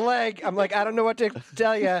comes the leg. I'm like, I don't know what to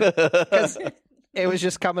tell you because it was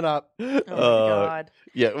just coming up. Oh my God.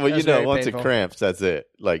 Yeah, well, That you was know, very once painful. it cramps, that's it.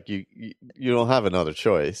 Like you don't have another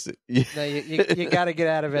choice. No, you got to get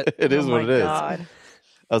out of it. It is Oh what my it is. God.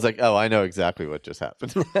 I was like, oh, I know exactly what just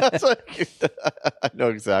happened. I was like, I know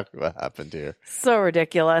exactly what happened here. So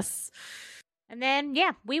ridiculous. And then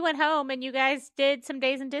we went home and you guys did some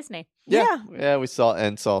days in Disney. Yeah. We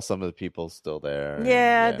saw some of the people still there. and,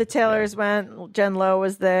 Yeah, the Taylors went. Jen Lowe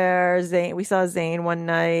was there. Zane, we saw Zane one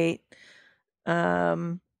night.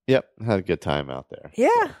 Yep, had a good time out there. Yeah,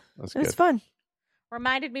 That's it was good. fun.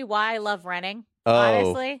 Reminded me why I love renting. Oh.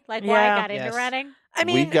 Honestly, like why Yeah. I got into Yes. renting. I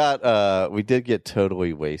we mean, we did get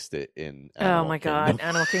totally wasted in. oh Animal my Kingdom. God,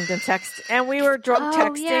 Animal Kingdom text, and we were drunk Oh,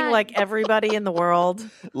 texting yeah. like everybody in the world.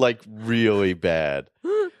 Like really bad.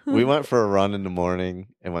 We went for a run in the morning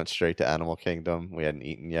and went straight to Animal Kingdom. We hadn't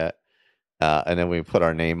eaten yet, and then we put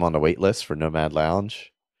our name on the wait list for Nomad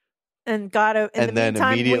Lounge, and got a. In and the then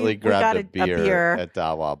meantime, immediately we got grabbed a beer at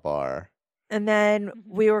Dawa Bar. and then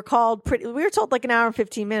we were called. We were told like an hour and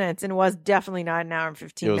 15 minutes, and it was definitely not an hour and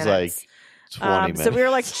 15 It was minutes. like 20 minutes. So we were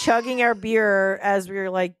like chugging our beer as we were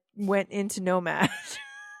like went into Nomad.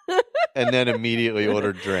 and then immediately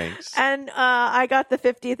ordered drinks. And I got the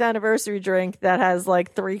 50th anniversary drink that has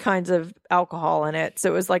like 3 kinds of alcohol in it. So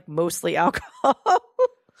it was like mostly alcohol.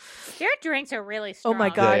 Their drinks are really Oh strong. my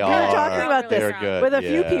God. They We were are. talking about They're this good. with a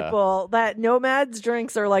few yeah. people that Nomad's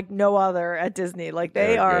drinks are like no other at Disney. Like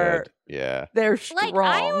they They're are, good. Yeah. they're strong.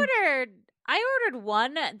 Like I ordered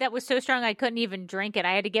one that was so strong I couldn't even drink it.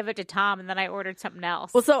 I had to give it to Tom, and then I ordered something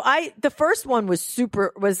else. Well, so the first one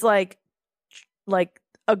was like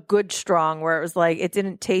a good strong where it was like it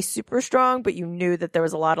didn't taste super strong, but you knew that there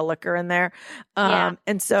was a lot of liquor in there. Yeah.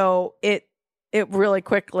 And so it really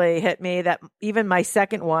quickly hit me that even my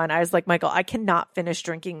second one, I was like, Michael, I cannot finish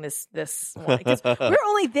drinking this one because we were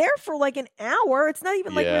only there for like an hour. It's not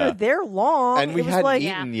even like we Yeah. were there long. And we it was hadn't like,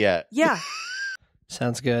 eaten yet. yeah.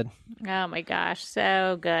 Sounds good. Oh my gosh,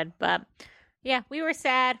 so good. But yeah, we were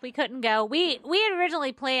sad we couldn't go. We had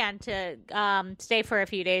originally planned to stay for a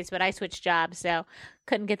few days, but I switched jobs, so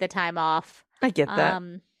couldn't get the time off. I get that.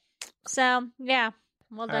 So yeah,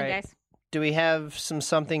 well done, right. guys. Do we have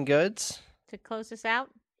something goods? To close this out,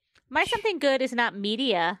 my something good is not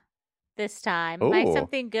media this time. My Ooh.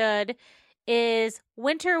 something good is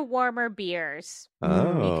winter warmer beers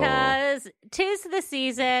Oh. because 'tis the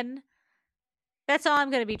season. That's all I'm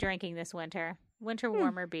going to be drinking this winter. Winter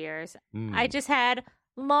warmer beers. Mm. I just had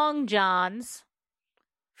Long Johns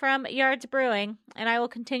from Yards Brewing, and I will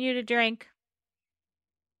continue to drink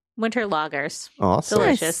winter lagers. Awesome.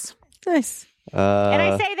 Delicious. Nice. And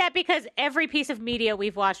I say that because every piece of media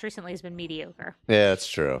we've watched recently has been mediocre. Yeah, that's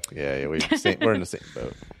true. Yeah, we're in the same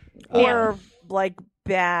boat. Or like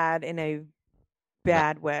bad in a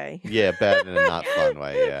bad way. Yeah, bad in a not fun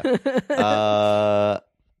way. Yeah.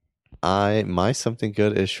 My something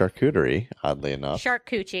good is charcuterie. Oddly enough, Shark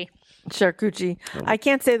Coochie. Charcuterie. I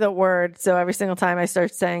can't say the word, so every single time I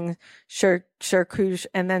start saying charcuterie,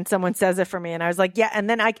 and then someone says it for me, and I was like, yeah, and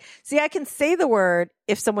then I can say the word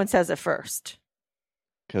if someone says it first.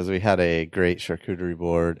 Because we had a great charcuterie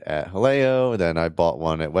board at Haleo, then I bought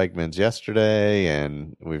one at Wegmans yesterday,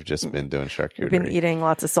 and we've just been doing charcuterie. We've been eating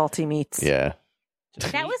lots of salty meats. Yeah.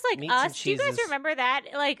 That was like Meats us. and Do you guys cheeses. remember that?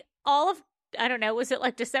 Like all of, I don't know, was it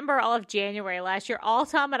like December, all of January last year? All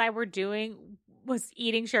Tom and I were doing was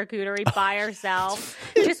eating charcuterie by ourselves,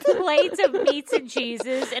 just plates of meats and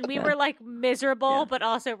cheeses, and we were like miserable, but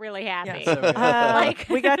also really happy. Like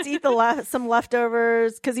we got to eat some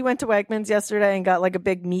leftovers because he went to Wegmans yesterday and got like a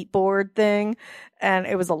big meat board thing, and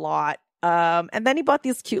it was a lot. And then he bought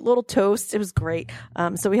these cute little toasts. It was great.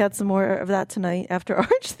 So we had some more of that tonight after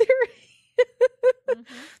Orange Theory.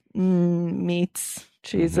 Meats,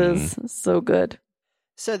 cheeses, so good.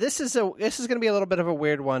 So this is going to be a little bit of a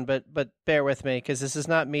weird one, but bear with me because this is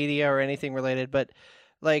not media or anything related. But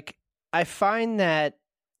like, I find that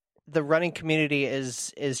the running community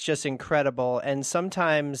is just incredible, and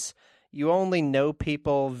sometimes you only know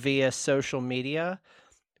people via social media,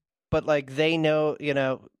 but like they know,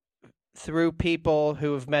 through people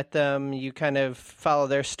who have met them, you kind of follow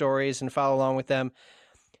their stories and follow along with them.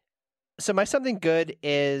 So my something good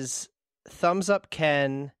is Thumbs Up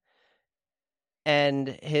Ken and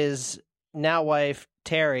his now wife,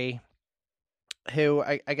 Terry, who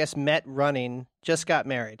I guess met running, just got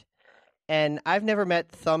married. And I've never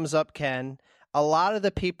met Thumbs Up Ken. A lot of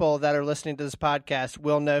the people that are listening to this podcast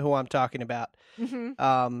will know who I'm talking about.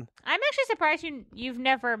 I'm actually surprised you've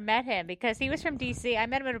never met him because he was from DC. I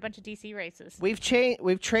met him at a bunch of DC races. We've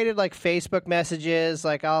traded like Facebook messages.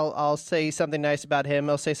 Like I'll say something nice about him.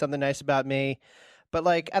 He'll say something nice about me. But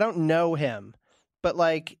like I don't know him. But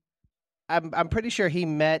like I'm pretty sure he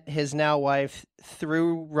met his now wife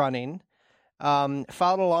through running.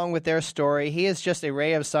 Followed along with their story. He is just a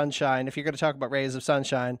ray of sunshine. If you're going to talk about rays of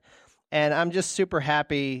sunshine, and I'm just super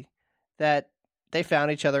happy that they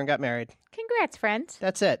found each other and got married. Congrats, friends.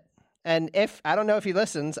 That's it. And I don't know if he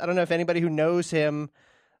listens. I don't know if anybody who knows him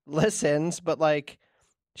listens, but like,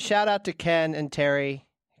 shout out to Ken and Terry.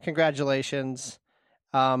 Congratulations,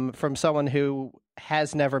 from someone who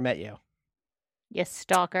has never met you. You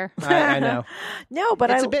stalker. I know. No,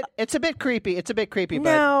 but it's a bit creepy. It's a bit creepy,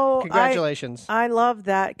 no, but congratulations. I love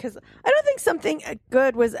that because I don't think something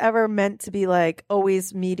good was ever meant to be like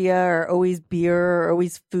always media or always beer or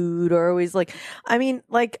always food or always like, I mean,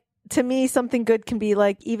 like to me, something good can be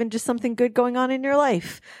like even just something good going on in your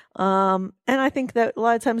life. And I think that a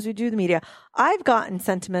lot of times we do the media. I've gotten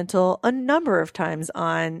sentimental a number of times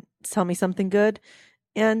on Tell Me Something Good.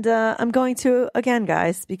 And I'm going to again,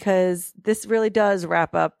 guys, because this really does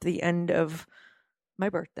wrap up the end of my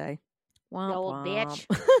birthday. Womp, old bitch.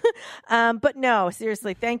 But no,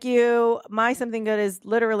 seriously, thank you. My something good is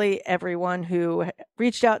literally everyone who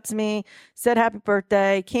reached out to me, said happy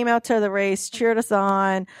birthday, came out to the race, cheered us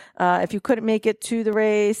on. If you couldn't make it to the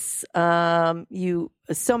race,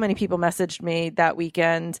 so many people messaged me that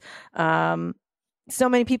weekend. So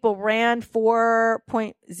many people ran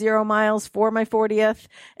 4.0 miles for my 40th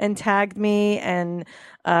and tagged me. And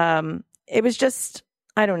it was just,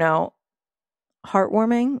 I don't know,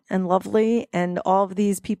 heartwarming and lovely. And all of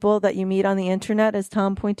these people that you meet on the internet, as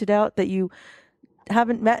Tom pointed out, that you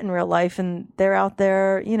haven't met in real life, and they're out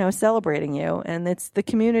there, celebrating you. And it's the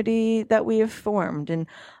community that we have formed. And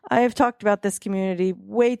I have talked about this community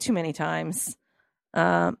way too many times,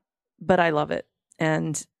 but I love it.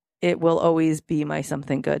 And it will always be my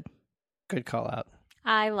something good. Good call out.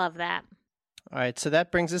 I love that. All right, so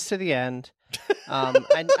that brings us to the end.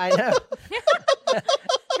 I know.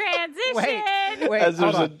 Transition. Wait, As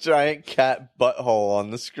there's hold a on. giant cat butthole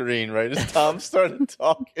on the screen right as Tom started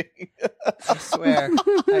talking. I swear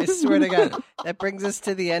to God. That brings us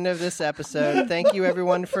to the end of this episode. Thank you,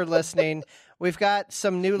 everyone, for listening. We've got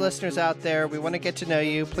some new listeners out there. We want to get to know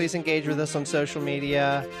you. Please engage with us on social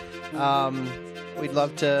media. We'd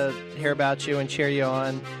love to hear about you and cheer you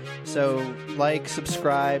on. So like,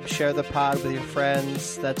 subscribe, share the pod with your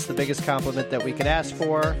friends. That's the biggest compliment that we could ask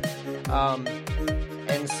for.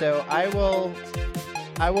 And so I will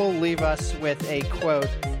leave us with a quote,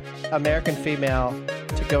 American female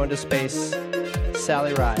to go into space,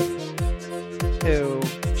 Sally Ride, who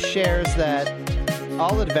shares that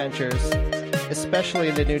all adventures, especially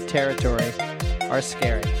into new territory, are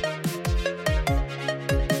scary.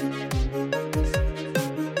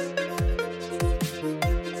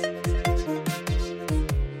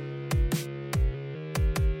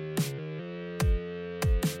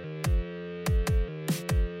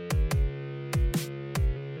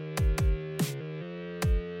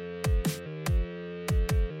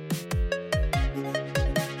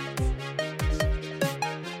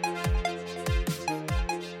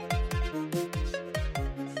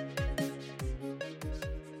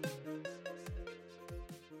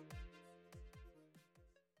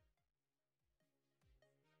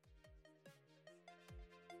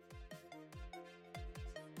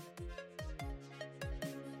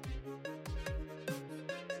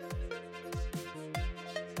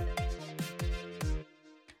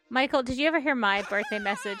 Michael, did you ever hear my birthday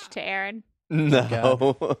message to Aaron?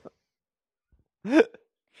 No.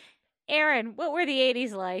 Aaron, what were the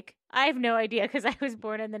 80s like? I have no idea because I was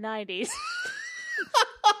born in the 90s.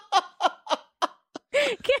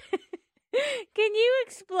 Can you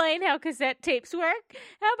explain how cassette tapes work?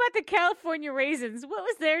 How about the California Raisins? What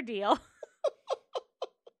was their deal?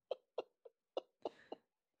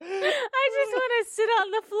 I just want to sit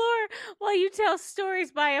on the floor while you tell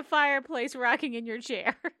stories by a fireplace rocking in your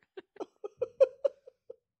chair.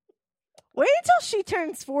 Wait until she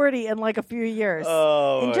turns 40 in like a few years.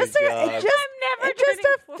 Oh, in just my a, God. in just, I'm never in just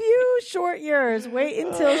turning a 40. few short years. Wait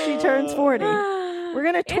until she turns 40. We're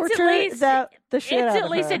gonna It's at torture least- the shit It's out at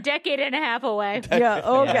of least her. a decade and a half away. Yeah.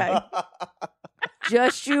 Okay.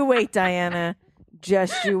 Just you wait, Diana.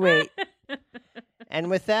 Just you wait. And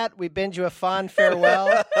with that, we bid you a fond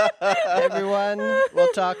farewell, everyone. We'll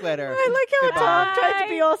talk later. I like how Goodbye. Tom tried to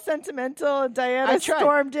be all sentimental and Diana I tried.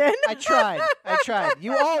 stormed in. I tried.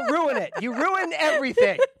 You all ruin it. You ruin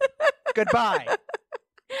everything. Goodbye.